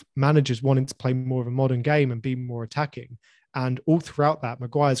of managers wanting to play more of a modern game and be more attacking. And all throughout that,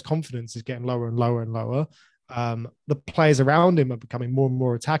 Maguire's confidence is getting lower and lower and lower. The players around him are becoming more and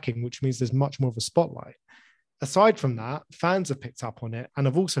more attacking, which means there's much more of a spotlight. Aside from that, fans have picked up on it and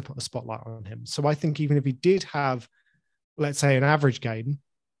have also put a spotlight on him. So I think even if he did have, let's say, an average game,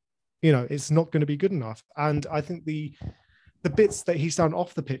 it's not going to be good enough. And I think the bits that he's done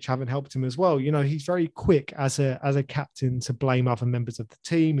off the pitch haven't helped him as well. He's very quick as a captain to blame other members of the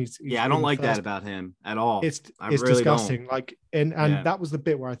team. He's I don't like that about him at all. It's really disgusting. Don't. Like, and that was the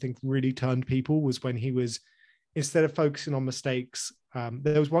bit where I think really turned people, was when he was, instead of focusing on mistakes,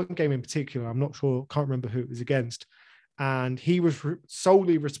 there was one game in particular, I'm not sure, can't remember who it was against, and he was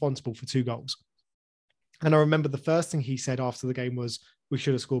solely responsible for 2 goals. And I remember the first thing he said after the game was, "We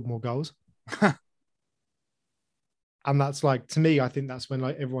should have scored more goals." And that's like, to me, I think that's when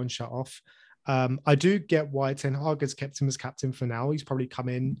like everyone shut off. I do get why Ten Hag has kept him as captain for now. He's probably come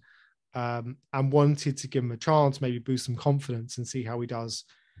in and wanted to give him a chance, maybe boost some confidence and see how he does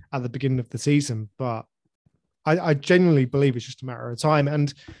at the beginning of the season. But I genuinely believe it's just a matter of time.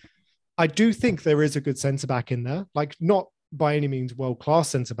 And I do think there is a good centre-back in there, like not by any means world-class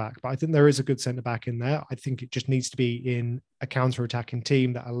centre-back, but I think there is a good centre-back in there. I think it just needs to be in a counter-attacking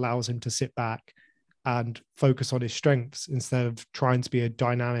team that allows him to sit back and focus on his strengths instead of trying to be a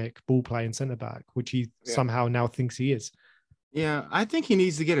dynamic ball-playing centre-back, which he somehow now thinks he is. Yeah, I think he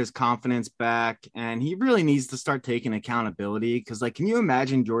needs to get his confidence back, and he really needs to start taking accountability. Because, like, can you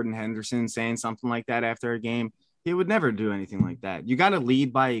imagine Jordan Henderson saying something like that after a game? He would never do anything like that. You got to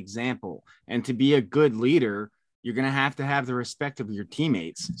lead by example, and to be a good leader, you're going to have the respect of your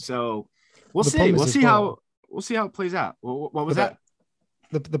teammates. So we'll see. We'll see how it plays out. What was that?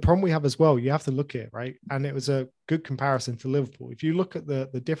 The problem we have as well, you have to look at it, right? And it was a good comparison to Liverpool. If you look at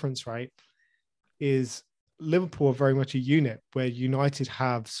the difference, right, is Liverpool are very much a unit, where United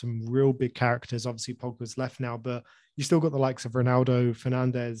have some real big characters. Obviously, Pogba's left now, but you still got the likes of Ronaldo,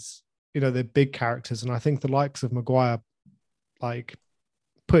 Fernandes, they're big characters. And I think the likes of Maguire, like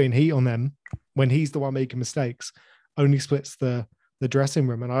putting heat on them when he's the one making mistakes, only splits the dressing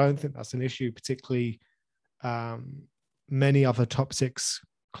room. And I don't think that's an issue, particularly many other top 6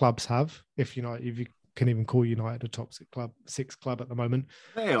 clubs have, if you can even call United a top 6 club at the moment.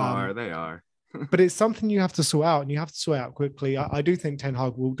 They are. But it's something you have to sort out, and you have to sort out quickly. I do think Ten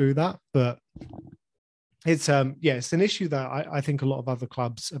Hag will do that, but it's it's an issue that I think a lot of other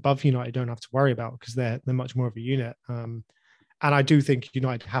clubs above United don't have to worry about because they're much more of a unit. And I do think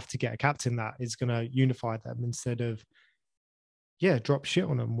United have to get a captain that is going to unify them instead of drop shit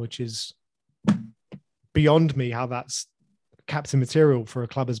on them, which is beyond me how that's captain material for a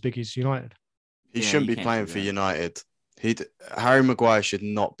club as big as United. He shouldn't be playing for United. Harry Maguire should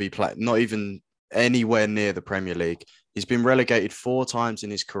not be playing, not even anywhere near the Premier League. He's been relegated 4 times in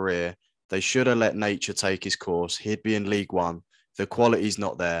his career. They should have let nature take his course. He'd be in League One. The quality's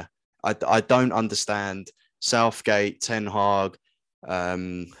not there. I don't understand Southgate, Ten Hag.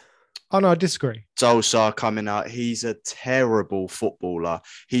 Oh no, I disagree. Solskjaer coming out. He's a terrible footballer.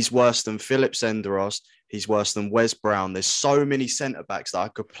 He's worse than Philip Senderos. He's worse than Wes Brown. There's so many centre backs that I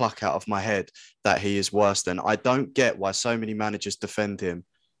could pluck out of my head that he is worse than. I don't get why so many managers defend him.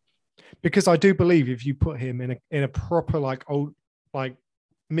 Because I do believe if you put him in a proper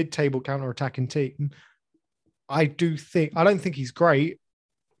mid-table counter-attacking team, I don't think he's great,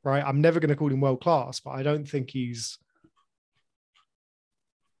 right? I'm never going to call him world class, but I don't think he's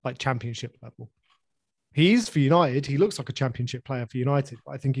like championship level. He is for United. He looks like a championship player for United,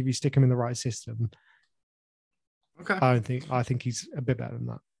 but I think if you stick him in the right system, okay, I think he's a bit better than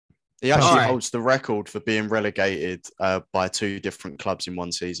that. He actually holds the record for being relegated by 2 different clubs in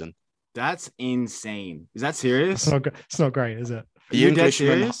one season. That's insane. Is that serious? It's not great, is it?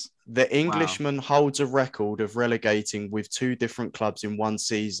 The Englishman holds a record of relegating with 2 different clubs in one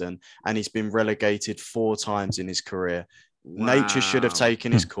season, and he's been relegated 4 times in his career. Wow. Nature should have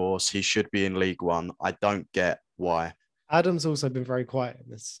taken his course. He should be in League One. I don't get why. Adam's also been very quiet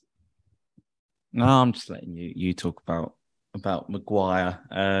in this. No, I'm just letting you talk about Maguire.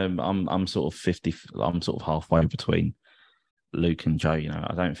 I'm sort of 50. I'm sort of halfway between Luke and Joe.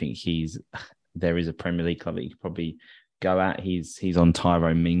 I don't think there is a Premier League club that he could probably go at. He's on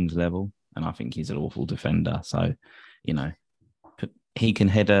Tyrone Mings level, and I think he's an awful defender. So, he can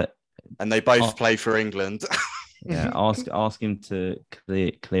header. And they both play for England. Yeah, ask him to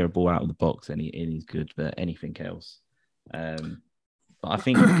clear a ball out of the box, and he's good. But anything else, but I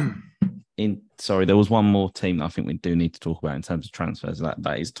think there was one more team that I think we do need to talk about in terms of transfers.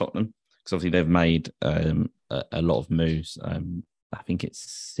 That is Tottenham, because obviously they've made a lot of moves. I think it's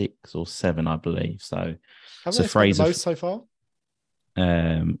 6 or 7, I believe. So, have they spent the most so far?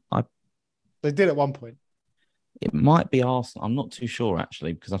 They did at one point. It might be Arsenal. I'm not too sure,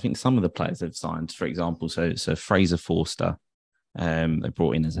 actually, because I think some of the players they've signed, for example, so Fraser Forster, they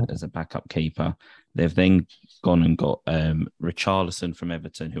brought in as a backup keeper. They've then gone and got Richarlison from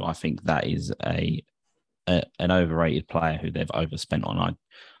Everton, who I think that is an overrated player who they've overspent on.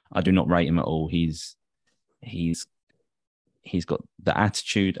 I do not rate him at all. He's got the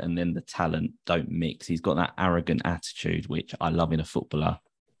attitude and then the talent don't mix. He's got that arrogant attitude, which I love in a footballer,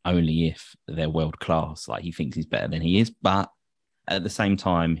 only if they're world class. Like, he thinks he's better than he is, but at the same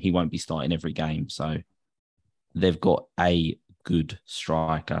time, he won't be starting every game. So they've got a good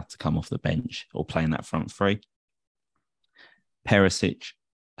striker to come off the bench or play in that front 3. Perisic,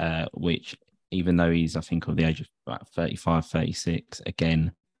 which even though he's, I think, of the age of about 35, 36,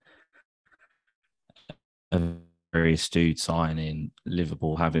 again, a very astute signing.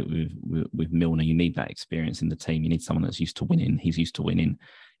 Liverpool have it with Milner. You need that experience in the team. You need someone that's used to winning. He's used to winning.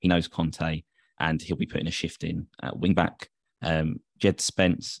 He knows Conte, and he'll be putting a shift in at wing back. Jed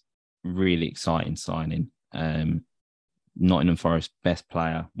Spence, really exciting signing. Nottingham Forest best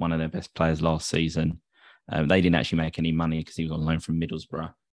player, one of their best players last season. They didn't actually make any money because he was on loan from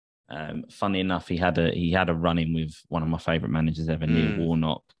Middlesbrough. Funny enough, he had a run in with one of my favourite managers ever, Neil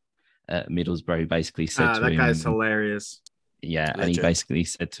Warnock, at Middlesbrough, who basically said to him, "That guy's hilarious." Yeah, legend. And he basically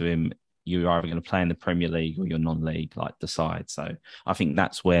said to him, "You're either going to play in the Premier League or you're non-league. Like, decide." So I think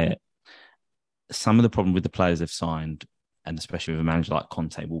that's where some of the problem with the players they've signed, and especially with a manager like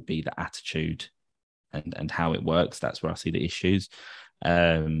Conte, will be the attitude and how it works. That's where I see the issues.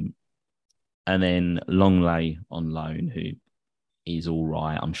 And then Longley on loan, who is all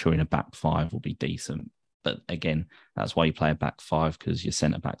right. I'm sure in a back 5 will be decent. But again, that's why you play a back 5, because your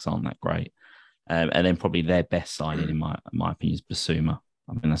centre backs aren't that great. And then probably their best signing, in my opinion, is Basuma.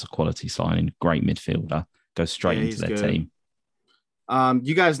 I mean, that's a quality signing. Great midfielder. Goes straight into their team.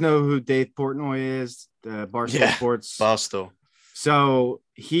 You guys know who Dave Portnoy is? The Barstool Sports. Barstool. So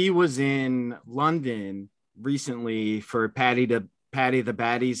he was in London recently for Paddy the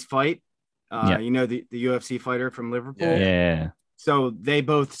Baddies fight. You know, the UFC fighter from Liverpool. Yeah. So they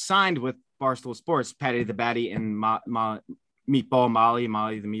both signed with Barstool Sports, Paddy the Baddie and Meatball Molly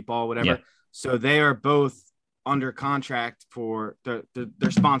the Meatball, whatever. Yeah. So they are both under contract for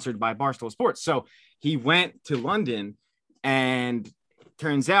they're sponsored by Barstool Sports. So he went to London, and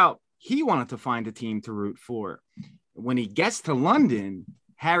turns out he wanted to find a team to root for. When he gets to London,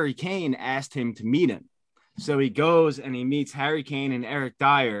 Harry Kane asked him to meet him. So he goes and he meets Harry Kane and Eric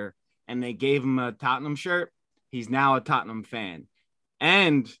Dyer, and they gave him a Tottenham shirt. He's now a Tottenham fan.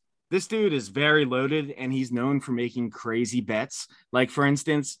 And this dude is very loaded, and he's known for making crazy bets. Like, for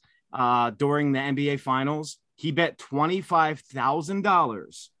instance, during the NBA Finals, he bet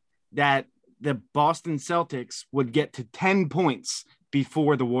 $25,000 that the Boston Celtics would get to 10 points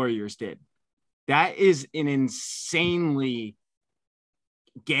before the Warriors did. That is an insanely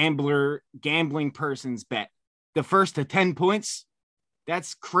gambling person's bet. The first to 10 points,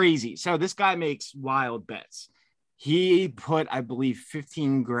 that's crazy. So this guy makes wild bets. He put, I believe,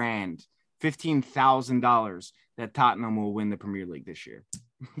 $15,000 that Tottenham will win the Premier League this year.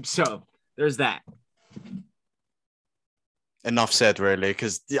 So there's that. Enough said, really,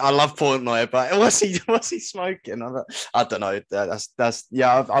 because I love Portnoy, but what's he smoking? I don't know. That's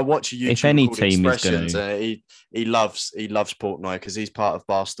yeah. I watch a YouTube. If any called team Expressions, is going he loves Portnoy because he's part of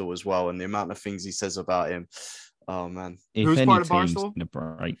Barstool as well, and the amount of things he says about him. Oh man, if who's any part of team's Barstool?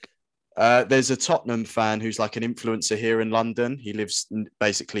 gonna break, there's a Tottenham fan who's like an influencer here in London. He lives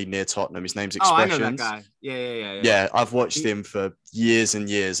basically near Tottenham. His name's Expressions. Oh, I know that guy. Yeah. Yeah, I've watched him for years and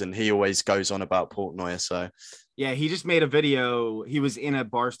years, and he always goes on about Portnoy. So. Yeah, he just made a video. He was in a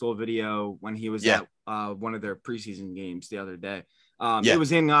Barstool video when he was at one of their preseason games the other day. It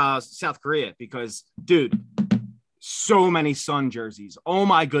was in South Korea because, dude, so many Sun jerseys. Oh,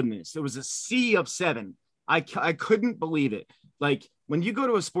 my goodness. There was a sea of 7. I couldn't believe it. Like, when you go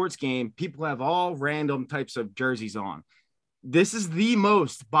to a sports game, people have all random types of jerseys on. This is the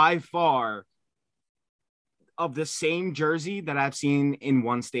most, by far, of the same jersey that I've seen in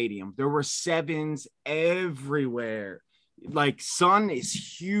one stadium. There were 7s everywhere. Like, Sun is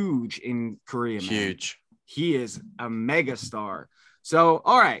huge in Korea, man. Huge. He is a mega star. So,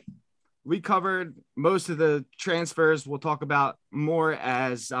 all right. We covered most of the transfers. We'll talk about more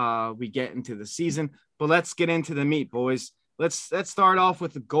as we get into the season. But let's get into the meat, boys. Let's start off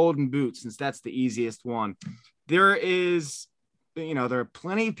with the Golden Boot, since that's the easiest one. There are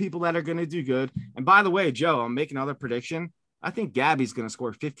plenty of people that are going to do good. And by the way, Joe, I'm making another prediction. I think Gabby's going to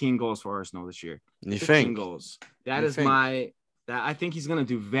score 15 goals for Arsenal this year. You 15 think? goals. I think he's going to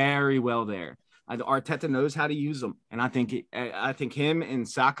do very well there. Arteta knows how to use them. And I think him and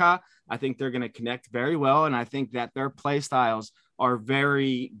Saka, I think they're going to connect very well. And I think that their play styles are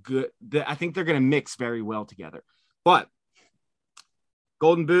very good. I think they're going to mix very well together. But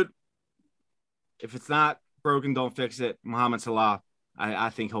Golden Boot, if it's not broken, don't fix it. Mohamed Salah, I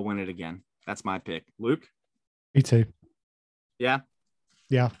think he'll win it again. That's my pick. Luke? Me too. Yeah?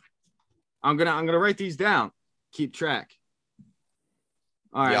 Yeah. I'm gonna write these down. Keep track.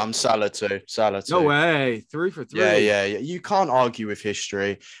 All right. Yeah, I'm Salah too. No way. 3 for 3. Yeah. You can't argue with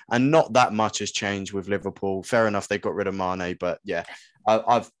history, and not that much has changed with Liverpool. Fair enough, they got rid of Mane, but yeah,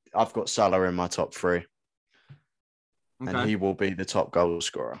 I've got Salah in my top 3, and he will be the top goal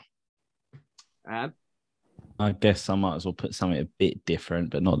scorer. Ad? I guess I might as well put something a bit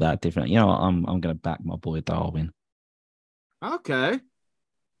different, but not that different. You know what? I'm going to back my boy Darwin. Okay.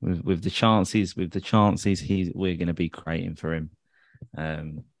 With the chances we're going to be creating for him.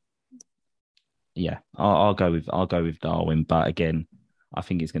 Yeah, I'll go with Darwin, but again, I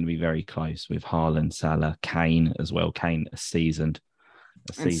think it's going to be very close with Haaland, Salah, Kane as well. Kane a seasoned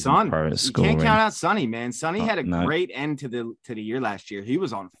Son. pro at You scoring. can't count out Sonny, man. Sonny had a No. great end to the year last year. He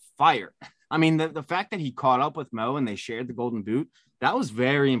was on fire. I mean, the fact that he caught up with Mo and they shared the Golden Boot, that was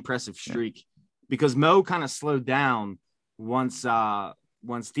very impressive streak, because Mo kind of slowed down once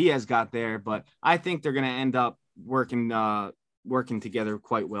Diaz got there. But I think they're going to end up working together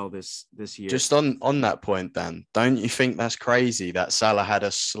quite well this year. Just on that point, Dan, don't you think that's crazy that Salah had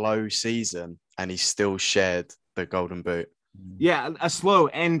a slow season and he still shared the Golden Boot? Yeah, a slow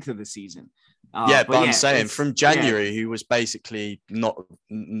end to the season. But I'm saying from January, he was basically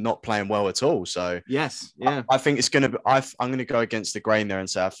not playing well at all. So yes, yeah, I think it's going to be. I'm going to go against the grain there and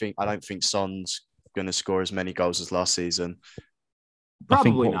say I don't think Son's going to score as many goals as last season. I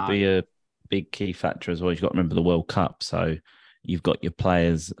think Probably what not. would be a big key factor as well. You've got to remember the World Cup. So you've got your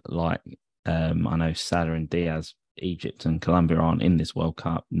players like I know Salah and Diaz. Egypt and Colombia aren't in this World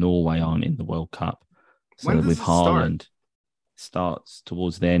Cup. Norway aren't in the World Cup. So When does with it start? Haaland, starts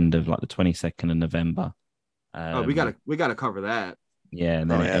towards the end of like the 22nd of November. We gotta cover that. Yeah,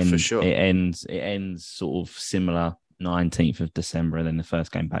 and then Oh, it yeah, ends. for sure. It ends sort of similar 19th of December, and then the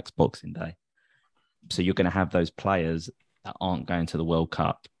first game back's Boxing Day. So you're going to have those players that aren't going to the World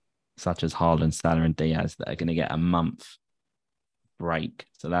Cup, such as Haaland, Salah, and Diaz, that are going to get a month break.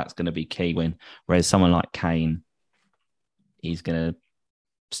 So that's going to be key. Whereas someone like Kane, he's going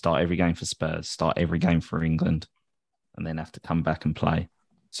to start every game for Spurs, start every game for England, and then have to come back and play.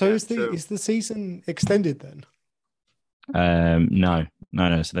 So Yeah, is the season extended then? No.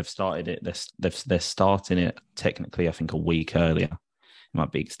 So they've started it. They're starting it technically, I think, a week earlier. It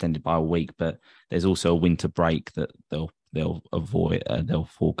might be extended by a week, but there's also a winter break that they'll avoid. They'll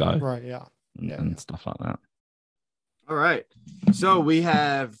forego, Right. Yeah. and stuff like that. All right. So we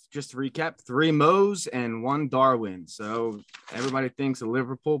have, just to recap, 3 Mo's and 1 Darwin. So everybody thinks a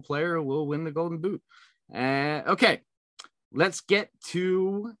Liverpool player will win the Golden Boot. Okay. Let's get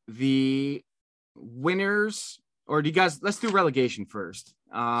to the winners. Or do you guys, let's do relegation first.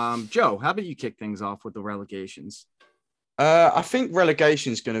 Joe, how about you kick things off with the relegations? I think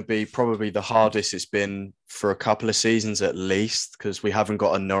relegation is going to be probably the hardest it's been for a couple of seasons at least, because we haven't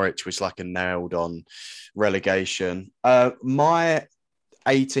got a Norwich which like a nailed on relegation. My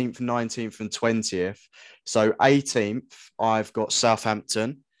 18th, 19th and 20th. So 18th, I've got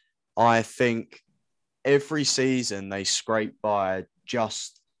Southampton. I think every season they scrape by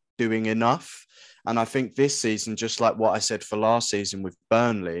just doing enough. And I think this season, just like what I said for last season with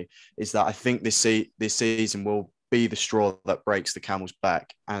Burnley, is that I think this season will be the straw that breaks the camel's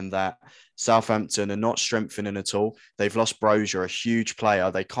back, and that Southampton are not strengthening at all. They've lost Brozier, a huge player.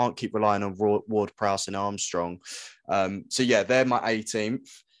 They can't keep relying on Ward-Prowse and Armstrong. So yeah, they're my 18th.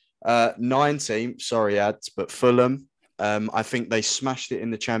 19th, sorry, ads, but Fulham. I think they smashed it in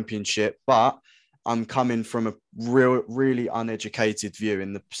the Championship, but I'm coming from a really uneducated view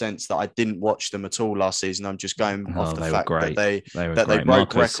in the sense that I didn't watch them at all last season. I'm just going off the fact that they broke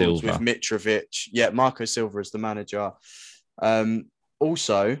Marco records Silva with Mitrovic. Yeah, Marco Silva is the manager.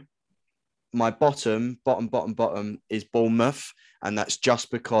 Also, my bottom is Bournemouth, and that's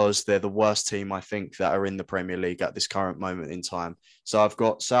just because they're the worst team I think that are in the Premier League at this current moment in time. So I've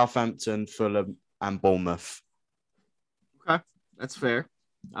got Southampton, Fulham, and Bournemouth. Okay, that's fair.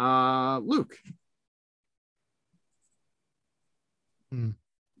 Luke.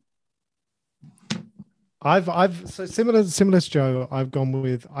 I've so similar to Joe. I've gone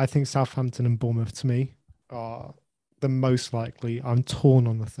with, I think Southampton and Bournemouth to me are the most likely. I'm torn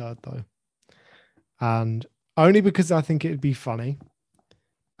on the third though, and only because I think it'd be funny,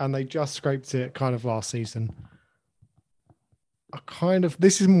 and they just scraped it kind of last season.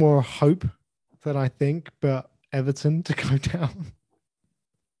 This is more a hope than I think, but Everton to go down.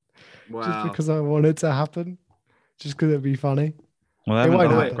 Wow. Just because I want it to happen, just because it'd be funny. Well, they haven't won't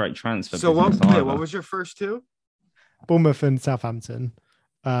done a happen. great transfer. So business what either. was your first 2? Bournemouth and Southampton.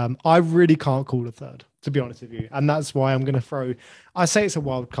 I really can't call a third, to be honest with you. And that's why I'm going to throw, I say it's a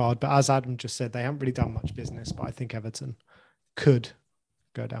wild card, but as Adam just said, they haven't really done much business, but I think Everton could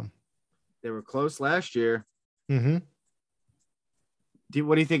go down. They were close last year. Mm-hmm.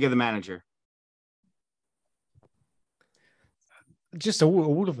 What do you think of the manager? Just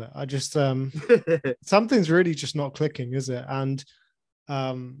all of it. I just, something's really just not clicking, is it? And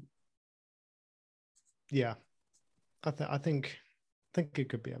yeah, I think it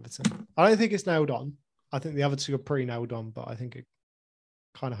could be Everton. I don't think it's nailed on. I think the other 2 are pretty nailed on, but I think it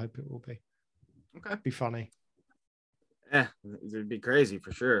kind of hope it will be. Okay. Be funny. Yeah, it'd be crazy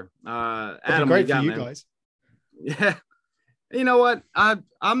for sure. It'd Adam, be great what for you you got, man? guys. Yeah. You know what?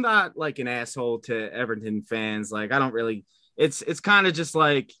 I'm not like an asshole to Everton fans. Like I don't really, it's kind of just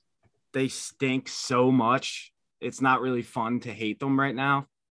like they stink so much. It's not really fun to hate them right now.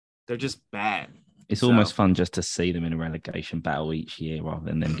 They're just bad. It's almost fun just to see them in a relegation battle each year rather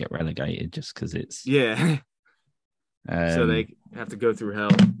than them get relegated, just because it's yeah. So they have to go through hell.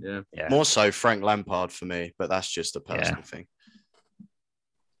 Yeah. More so Frank Lampard for me, but that's just a personal thing.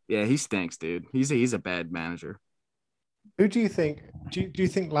 Yeah, he stinks, dude. He's a bad manager. Who do you think? Do you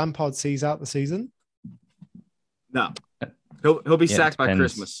think Lampard sees out the season? No, he'll be sacked by depends.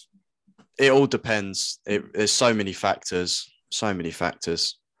 Christmas. It all depends. There's so many factors.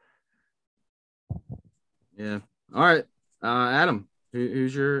 Yeah. All right, Adam,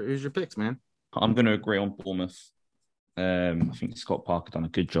 who's your picks, man? I'm going to agree on Bournemouth. I think Scott Parker done a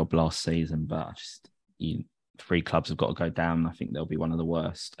good job last season, but 3 clubs have got to go down. I think they'll be one of the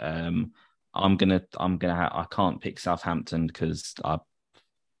worst. I can't pick Southampton because I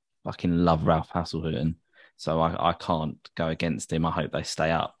fucking love Ralph Hasenhüttl, so I can't go against him. I hope they stay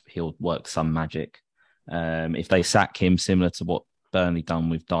up. He'll work some magic. If they sack him, similar to what Burnley done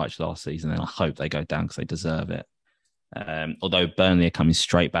with Dyche last season, then I hope they go down because they deserve it. Although Burnley are coming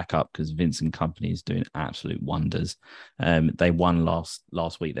straight back up because Vincent Kompany is doing absolute wonders. They won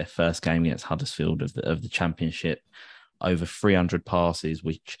last week their first game against Huddersfield of the Championship, over 300 passes,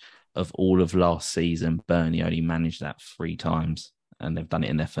 which of all of last season, Burnley only managed that 3 times, and they've done it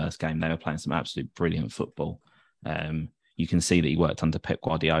in their first game. They were playing some absolute brilliant football. you can see that he worked under Pep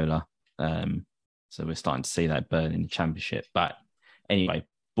Guardiola. So we're starting to see that burn in the Championship. But anyway,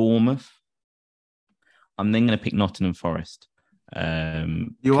 Bournemouth. I'm then going to pick Nottingham Forest.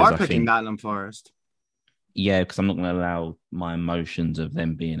 You are picking Nottingham Forest. Yeah, because I'm not going to allow my emotions of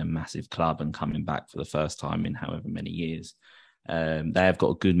them being a massive club and coming back for the first time in however many years. They have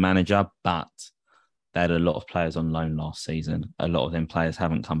got a good manager, but they had a lot of players on loan last season. A lot of them players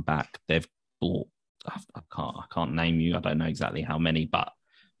haven't come back. They've bought, I can't name you. I don't know exactly how many, but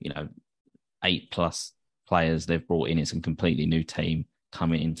 8+ players they've brought in. It's a completely new team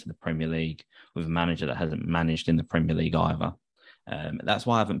coming into the Premier League with a manager that hasn't managed in the Premier League either. That's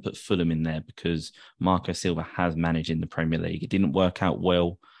why I haven't put Fulham in there, because Marco Silva has managed in the Premier League. It didn't work out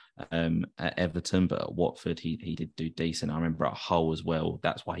well at Everton, but at Watford he did do decent. I remember at Hull as well.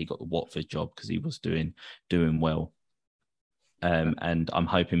 That's why he got the Watford job, because he was doing well. And I'm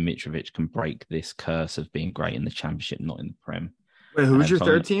hoping Mitrovic can break this curse of being great in the Championship, not in the Prem. Wait, who's your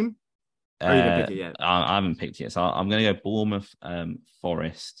third team? Or you didn't pick it yet? I haven't picked it yet. So I'm going to go Bournemouth,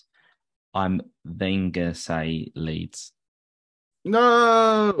 Forest. I'm then going to say Leeds.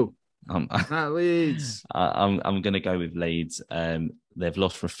 No, not Leeds. I'm going to go with Leeds. They've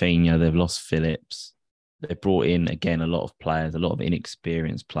lost Rafinha. They've lost Phillips. They brought in, again, a lot of players, a lot of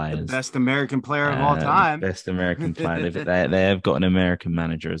inexperienced players. The best American player of all time. Best American player. They have got an American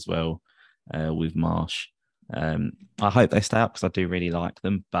manager as well, with Marsh. I hope they stay up, because I do really like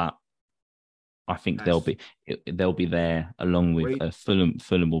them, but I think they'll be there along with Fulham.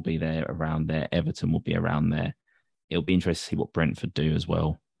 Fulham will be there, around there. Everton will be around there. It'll be interesting to see what Brentford do as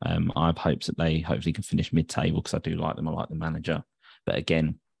well. I have hopes that they hopefully can finish mid-table, because I do like them. I like the manager. But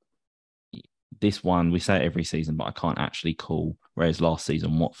again, this one, we say it every season, but I can't actually call. Whereas last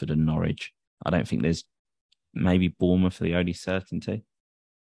season, Watford and Norwich, I don't think there's, maybe Bournemouth for the only certainty.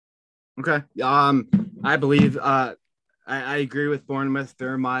 Okay. I believe I agree with Bournemouth.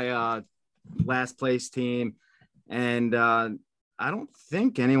 They're my last place team. And I don't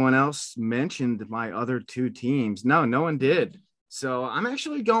think anyone else mentioned my other two teams. No one did. So I'm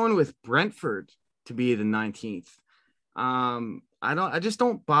actually going with Brentford to be the 19th. I just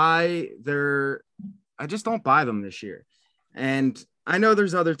don't buy them this year. And I know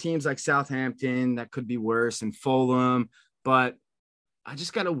there's other teams like Southampton that could be worse, and Fulham, but I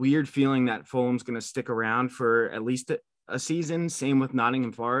just got a weird feeling that Fulham's going to stick around for at least a season. Same with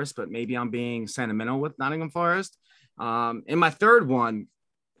Nottingham Forest, but maybe I'm being sentimental with Nottingham Forest. In my third one,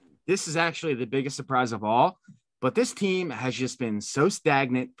 this is actually the biggest surprise of all, but this team has just been so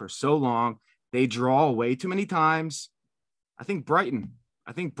stagnant for so long. They draw way too many times. I think Brighton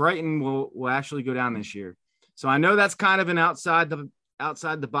will actually go down this year. So I know that's kind of an outside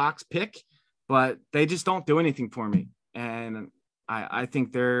the box pick, but they just don't do anything for me. And I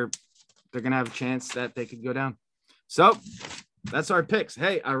think they're going to have a chance that they could go down. So that's our picks.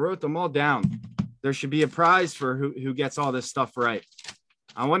 Hey, I wrote them all down. There should be a prize for who gets all this stuff right.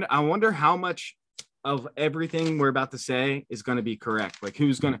 I wonder how much of everything we're about to say is going to be correct. Like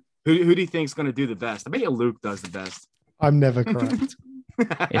who do you think is going to do the best? I bet you Luke does the best. I'm never correct.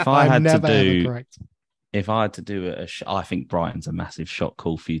 If I had to do I think Brighton's a massive shot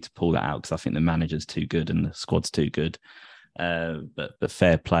call for you to pull that out, because I think the manager's too good and the squad's too good. But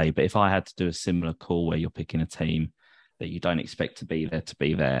fair play. But if I had to do a similar call where you're picking a team that you don't expect to be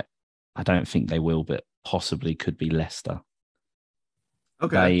there, I don't think they will, but possibly could be Leicester.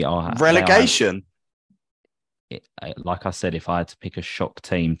 Okay. They are relegation. Like I said, if I had to pick a shock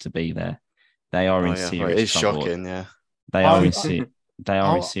team to be there, they are in serious trouble. It is shocking, yeah. They are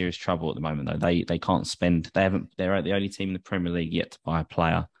in serious trouble at the moment, though. They can't spend. They're the only team in the Premier League yet to buy a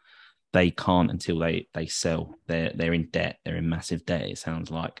player. They can't until they sell. They're in debt. They're in massive debt. It sounds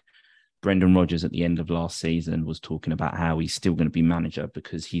like Brendan Rodgers at the end of last season was talking about how he's still going to be manager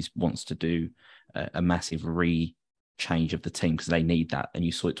because he wants to do a massive change of the team, because they need that. And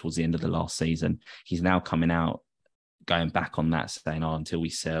you saw it towards the end of the last season. He's now coming out, going back on that, saying, until we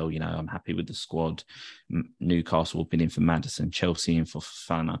sell, I'm happy with the squad. Newcastle have been in for Maddison, Chelsea in for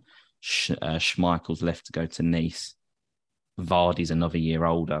Fofana, Schmeichel's left to go to Nice, Vardy's another year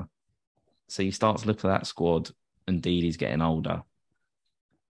older. So you start to look at that squad, and Dini's getting older.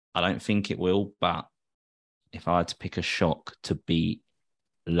 I don't think it will, but if I had to pick a shock to be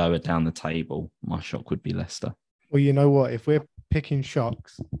lower down the table, my shock would be Leicester. Well, you know what? If we're picking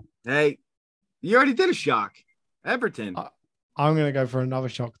shocks... Hey, you already did a shock. Everton. I'm going to go for another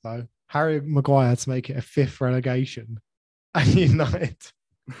shock, though. Harry Maguire to make it a 5th relegation. And United.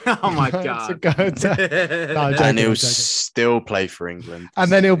 Oh, my God. And he'll still play for England. And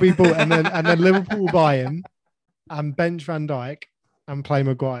then he'll be bought. And then Liverpool will buy him and bench Van Dijk and play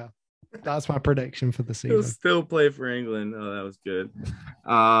Maguire. That's my prediction for the He'll season. still play for England. Oh, that was good.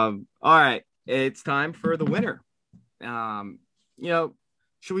 All right. It's time for the winner.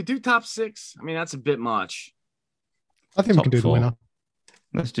 Should we do top 6? I mean, that's a bit much. I think we Top can do the 4. winner.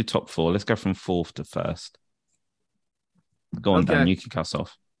 Let's do top 4. Let's go from 4th to 1st. Go on, Okay. Dan. You can cuss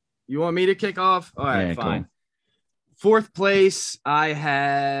off. You want me to kick off? All right, Yeah, go fine. on. 4th place, I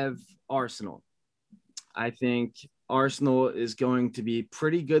have Arsenal. I think Arsenal is going to be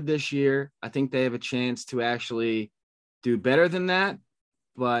pretty good this year. I think they have a chance to actually do better than that,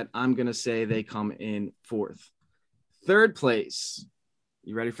 but I'm going to say they come in 4th. 3rd place.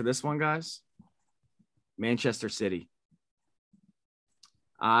 You ready for this one, guys? Manchester City.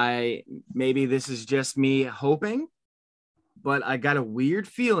 Maybe this is just me hoping, but I got a weird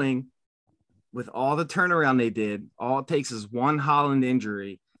feeling with all the turnaround they did. All it takes is one Haaland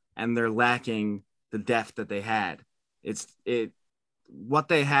injury, and they're lacking the depth that they had. What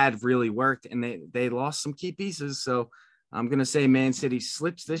they had really worked, and they lost some key pieces. So I'm gonna say Man City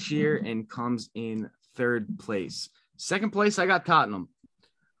slips this year and comes in 3rd place. 2nd place, I got Tottenham.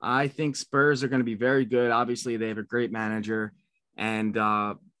 I think Spurs are going to be very good. Obviously, they have a great manager, and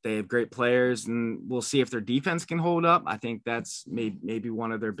they have great players, and we'll see if their defense can hold up. I think that's maybe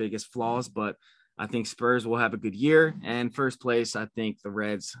one of their biggest flaws, but I think Spurs will have a good year. And 1st place, I think the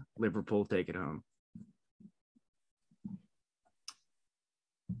Reds, Liverpool take it home.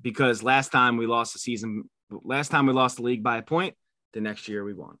 Because last time we lost the league by a point, the next year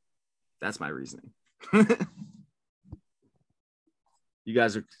we won. That's my reasoning. You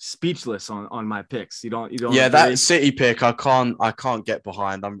guys are speechless on my picks. You don't. Yeah, agree? that City pick, I can't get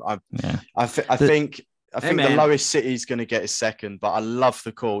behind. I think the lowest City's going to get is 2nd, but I love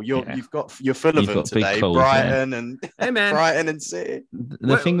the call. You're full of them today, calls, Brighton and Brighton and City.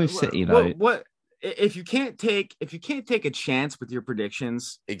 The thing with City though, what if you can't take a chance with your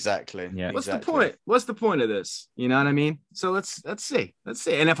predictions? Exactly. Yeah. What's the point? What's the point of this? You know what I mean? So let's see.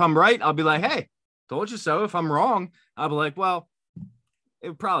 And if I'm right, I'll be like, hey, told you so. If I'm wrong, I'll be like, well,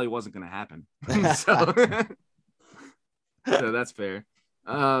 it probably wasn't going to happen. So that's fair.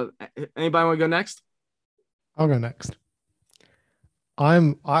 Anybody want to go next? I'll go next.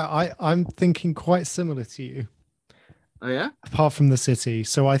 I'm thinking quite similar to you. Oh yeah. Apart from the City,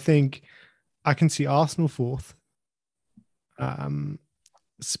 so I think I can see Arsenal 4th,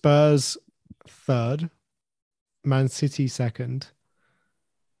 Spurs 3rd, Man City 2nd,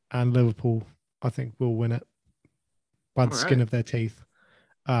 and Liverpool I think will win it by the skin of their teeth.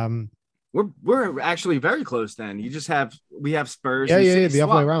 We're actually very close then. We have Spurs. Yeah, the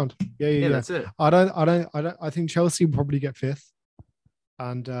other way around. Yeah. That's it. I think Chelsea will probably get 5th,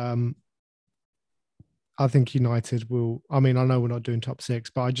 and I think United will. I mean, I know we're not doing top 6,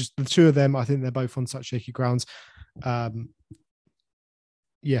 but the 2 of them, I think they're both on such shaky grounds. Yeah,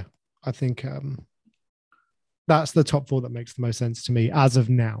 I think that's the top 4 that makes the most sense to me as of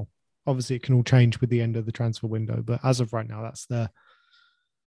now. Obviously, it can all change with the end of the transfer window, but as of right now, that's the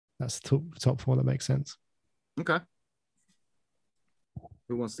top 4 that makes sense. Okay.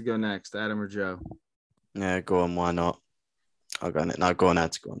 Who wants to go next, Adam or Joe? Yeah, go on. Why not? I'll go on it. No, go on,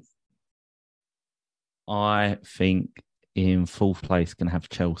 Ad. Go on. I think in 4th place going to have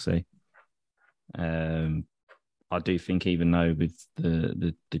Chelsea. I do think even though with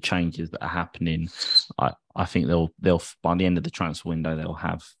the changes that are happening, I think they'll by the end of the transfer window they'll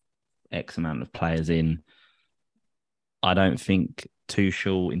have X amount of players in. I don't think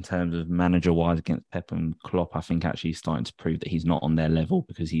Tuchel, in terms of manager-wise against Pep and Klopp, I think actually he's starting to prove that he's not on their level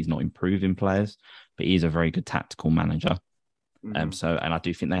because he's not improving players, but he's a very good tactical manager. Mm-hmm. And I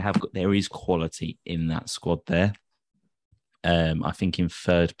do think there is quality in that squad there. I think in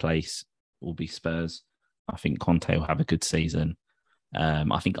 3rd place will be Spurs. I think Conte will have a good season.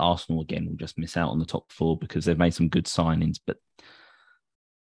 I think Arsenal again will just miss out on the top 4 because they've made some good signings, but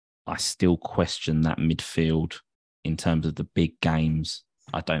I still question that midfield in terms of the big games.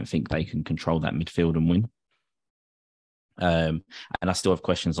 I don't think they can control that midfield and win. And I still have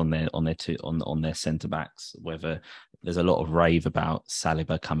questions on their centre backs, whether there's a lot of rave about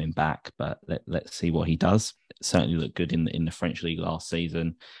Saliba coming back, but let's see what he does. It certainly looked good in the French league last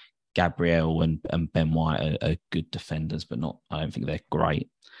season. Gabriel and Ben White are good defenders, but I don't think they're great.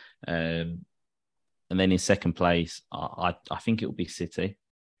 And then in 2nd place, I think it will be City.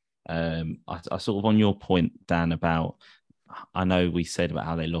 I sort of on your point, Dan, about I know we said about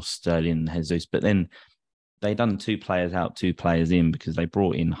how they lost Sterling and Jesus, but then they done 2 players out, 2 players in because they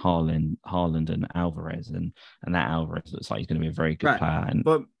brought in Haaland and Alvarez, and that Alvarez looks like he's going to be a very good player. And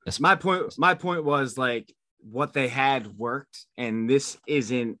but my point was like what they had worked, and this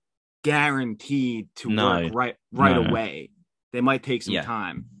isn't guaranteed to work right away. They might take some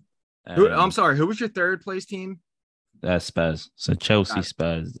time. I'm sorry. Who was your third place team? Spurs. So Chelsea, Got it.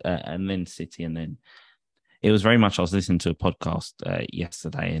 Spurs, and then City, and then it was very much. I was listening to a podcast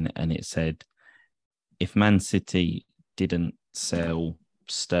yesterday, and it said if Man City didn't sell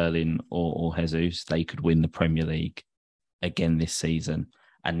Sterling or Jesus, they could win the Premier League again this season.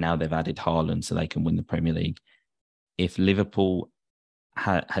 And now they've added Haaland so they can win the Premier League. If Liverpool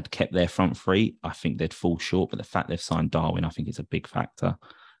had kept their front three, I think they'd fall short. But the fact they've signed Darwin, I think, is a big factor.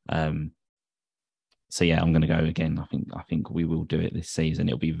 So yeah, I'm going to go again. I think we will do it this season.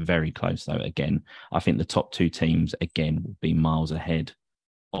 It'll be very close though. Again, I think the top two teams again will be miles ahead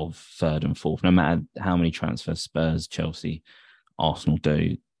of third and fourth. No matter how many transfers Spurs, Chelsea, Arsenal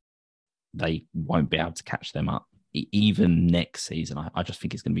do, they won't be able to catch them up. Even next season, I just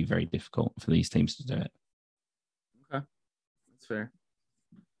think it's going to be very difficult for these teams to do it. Okay, that's fair.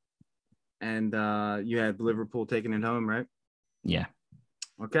 And you had Liverpool taking it home, right? Yeah.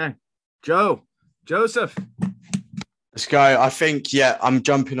 Okay, Joseph. Let's go. I think, yeah, I'm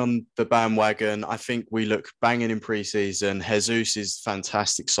jumping on the bandwagon. I think we look banging in pre-season. Jesus is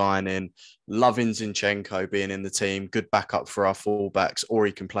fantastic signing. Loving Zinchenko being in the team. Good backup for our fullbacks, or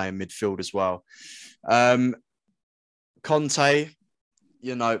he can play in midfield as well. Conte,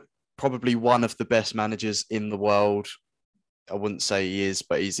 probably one of the best managers in the world. I wouldn't say he is,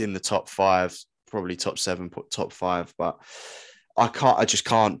 but he's in the top 5, probably top 7, top 5. But I just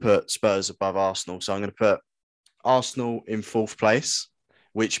can't put Spurs above Arsenal. So I'm going to put Arsenal in 4th place,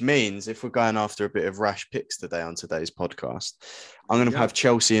 which means if we're going after a bit of rash picks today on today's podcast, I'm going to have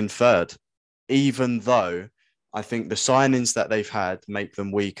Chelsea in 3rd, even though I think the signings that they've had make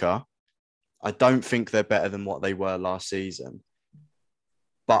them weaker. I don't think they're better than what they were last season.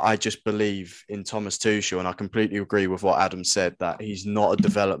 But I just believe in Thomas Tuchel, and I completely agree with what Adam said, that he's not a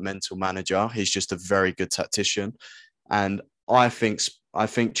developmental manager. He's just a very good tactician. And I think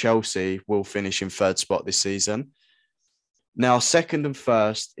Chelsea will finish in 3rd spot this season. Now, 2nd and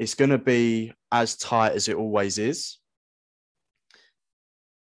 1st, it's going to be as tight as it always is.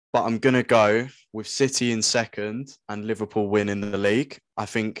 But I'm going to go with City in 2nd and Liverpool winning the league. I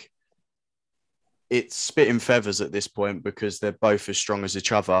think it's spitting feathers at this point because they're both as strong as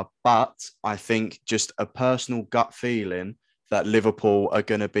each other. But I think just a personal gut feeling that Liverpool are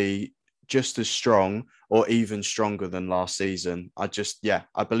going to be just as strong or even stronger than last season. I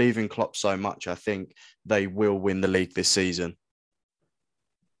believe in Klopp so much. I think they will win the league this season.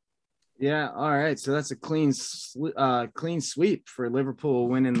 Yeah. All right. So that's a clean sweep for Liverpool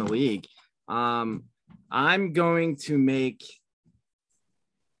winning the league. I'm going to make.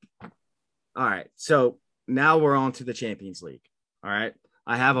 All right. So now we're on to the Champions League. All right.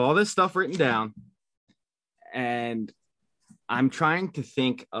 I have all this stuff written down, and I'm trying to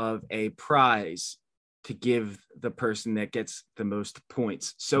think of a prize to give the person that gets the most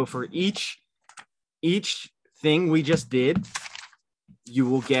points. So for each thing we just did, you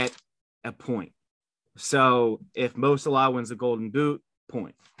will get a point. So if Mo Salah wins the Golden Boot,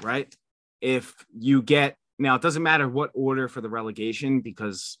 point, right? If you get, now it doesn't matter what order for the relegation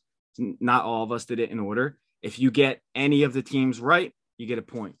because not all of us did it in order. If you get any of the teams right, you get a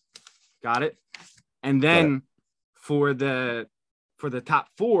point. Got it? And then for the top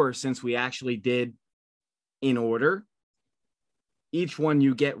 4, since we actually did in order, each one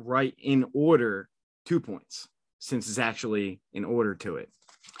you get right in order, 2 points, since it's actually in order to it.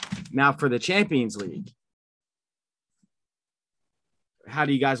 Now for the Champions League, how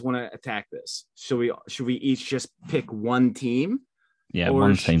do you guys want to attack this? Should we each just pick one team? Yeah,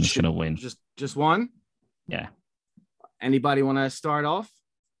 one team's going to win. Just one? Yeah. Anybody want to start off?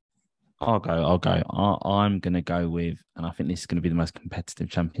 I'll go. I'm going to go with, and I think this is going to be the most competitive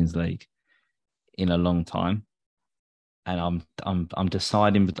Champions League in a long time. And I'm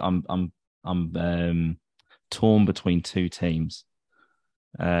deciding, but I'm torn between 2 teams.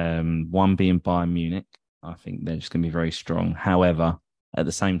 One being Bayern Munich. I think they're just going to be very strong. However, at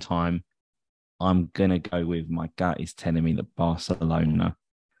the same time, I'm going to go with, my gut is telling me that Barcelona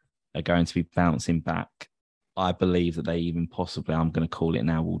are going to be bouncing back. I believe that they even possibly, I'm going to call it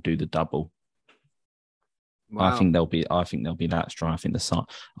now, will do the double. Wow. I think they'll be that strong. I think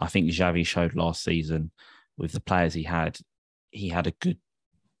Xavi showed last season with the players he had a good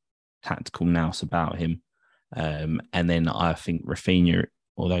tactical nous about him. And then I think Rafinha,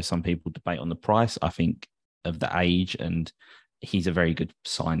 although some people debate on the price, I think of the age, and he's a very good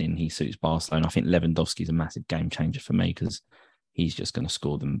signing. He suits Barcelona. I think Lewandowski's a massive game changer for me because he's just going to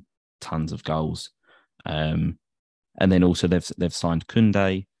score them tons of goals. And then also they've signed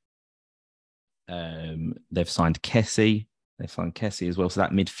Koundé. They've signed Kessie. They signed Kessie as well. So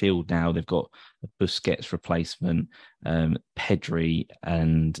that midfield now, they've got a Busquets replacement, Pedri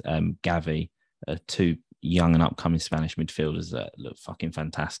and Gavi, two young and upcoming Spanish midfielders that look fucking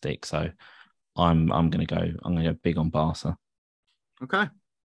fantastic. So I'm gonna go big on Barca. Okay.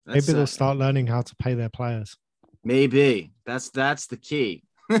 Maybe they'll start learning how to pay their players. Maybe that's the key.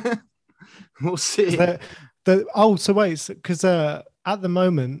 We'll see. So wait, because at the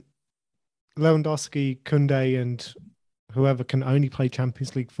moment, Lewandowski, Koundé, and whoever can only play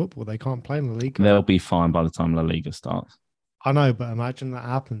Champions League football. They can't play in the league. They'll be fine by the time La Liga starts. I know, but imagine that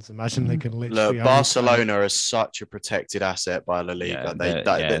happens. Imagine they can literally. Look, Barcelona is such a protected asset by La Liga.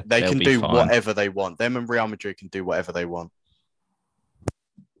 Yeah, they can do fine. whatever they want. Them and Real Madrid can do whatever they want.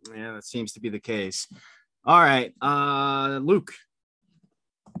 Yeah, that seems to be the case. All right, Luke.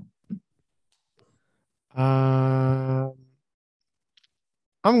 I'm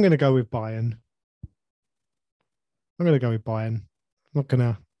going to go with Bayern. I'm not going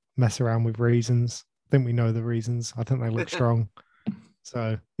to mess around with reasons. I think we know the reasons. I think they look strong.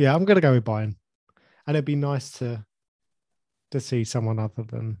 So, yeah, I'm going to go with Bayern. And it'd be nice to see someone other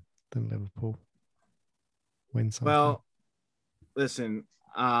than Liverpool win something. Well, listen,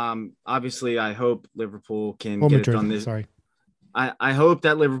 obviously I hope Liverpool can or get Madrid, it done this. Sorry. I hope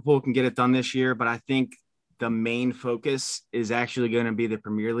that Liverpool can get it done this year, but I think the main focus is actually going to be the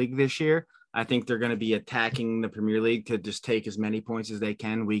Premier League this year. I think they're going to be attacking the Premier League to just take as many points as they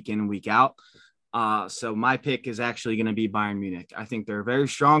can week in and week out. So my pick is actually going to be Bayern Munich. I think they're a very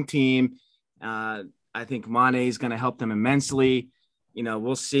strong team. I think Mane is going to help them immensely. You know,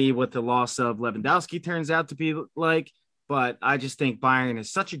 we'll see what the loss of Lewandowski turns out to be like, but I just think Bayern is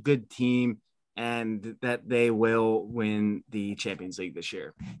such a good team and that they will win the Champions League this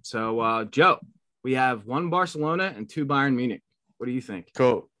year. So, Joe, we have 1 Barcelona and 2 Bayern Munich. What do you think?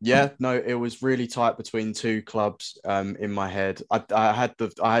 Cool. Yeah, no, it was really tight between 2 clubs in my head. I had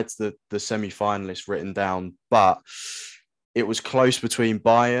the semi-finalists written down, but it was close between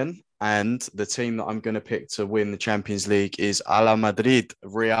Bayern and the team that I'm going to pick to win the Champions League is Real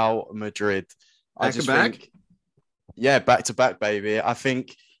Madrid. Back to back? Yeah, back to back, baby. I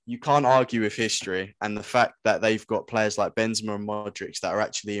think you can't argue with history and the fact that they've got players like Benzema and Modric that are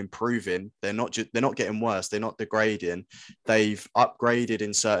actually improving. They're not getting worse. They're not degrading. They've upgraded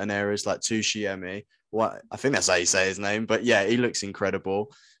in certain areas like Tuchel. I think that's how you say his name, but yeah, he looks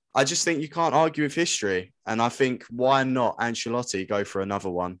incredible. I just think you can't argue with history. And I think why not Ancelotti go for another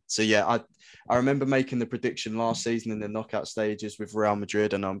one? So yeah, I remember making the prediction last season in the knockout stages with Real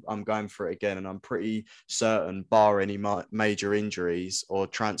Madrid, and I'm going for it again. And I'm pretty certain, bar any major injuries or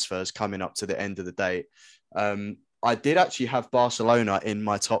transfers coming up to the end of the date, I did actually have Barcelona in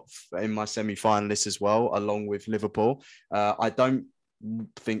my semi-finalists as well, along with Liverpool. I don't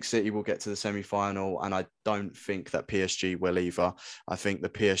think City will get to the semi-final, and I don't think that PSG will either. I think the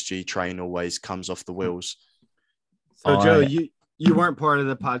PSG train always comes off the wheels. So, Joe, you weren't part of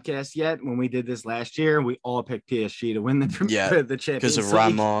the podcast yet when we did this last year. We all picked PSG to win the Champions because of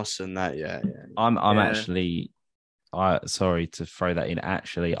Ramos and that. Yeah. I'm actually. Sorry to throw that in.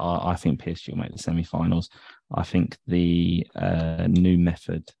 Actually, I think PSG will make the semi-finals. I think the new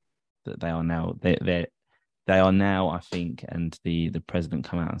method that they are now, they are now, I think, and the president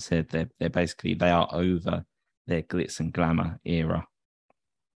come out and said they are over their glitz and glamour era.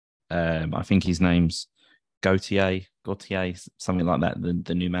 I think his name's Gautier, something like that.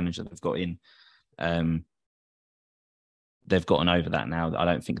 The new manager they've got in, they've gotten over that now. I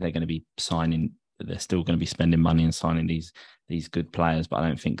don't think they're going to be signing. They're still going to be spending money and signing these good players, but I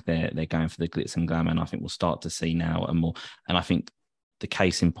don't think they're going for the glitz and glamour. And I think we'll start to see now and more. And I think the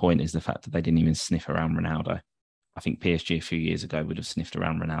case in point is the fact that they didn't even sniff around Ronaldo. I think PSG a few years ago would have sniffed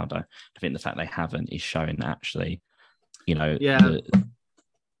around Ronaldo. I think the fact they haven't is showing that actually,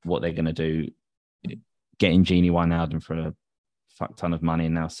 what they're going to do, getting Gini Wijnaldum for a fuck ton of money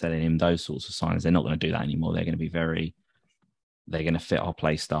and now selling him, those sorts of signs, they're not going to do that anymore. They're going to be they're going to fit our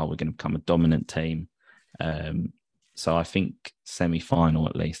play style. We're going to become a dominant team. So I think semi-final,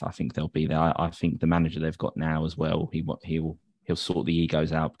 at least, I think they'll be there. I think the manager they've got now as well, he'll sort the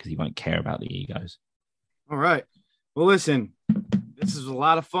egos out because he won't care about the egos. All right. Well, listen, this is a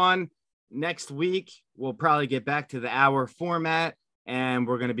lot of fun. Next week, we'll probably get back to the hour format, and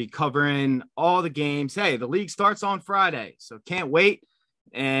we're going to be covering all the games. Hey, the league starts on Friday, so can't wait.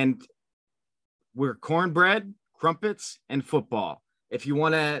 And we're cornbread, crumpets, and football. If you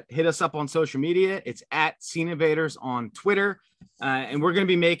want to hit us up on social media, it's at Scene Invaders on Twitter. And we're going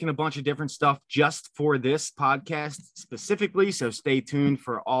to be making a bunch of different stuff just for this podcast specifically. So stay tuned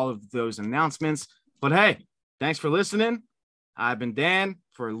for all of those announcements. But hey, thanks for listening. I've been Dan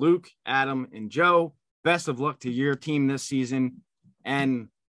for Luke, Adam, and Joe. Best of luck to your team this season. And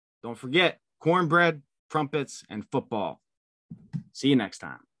don't forget, cornbread, crumpets, and football. See you next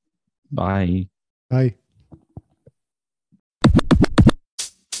time. Bye. Bye.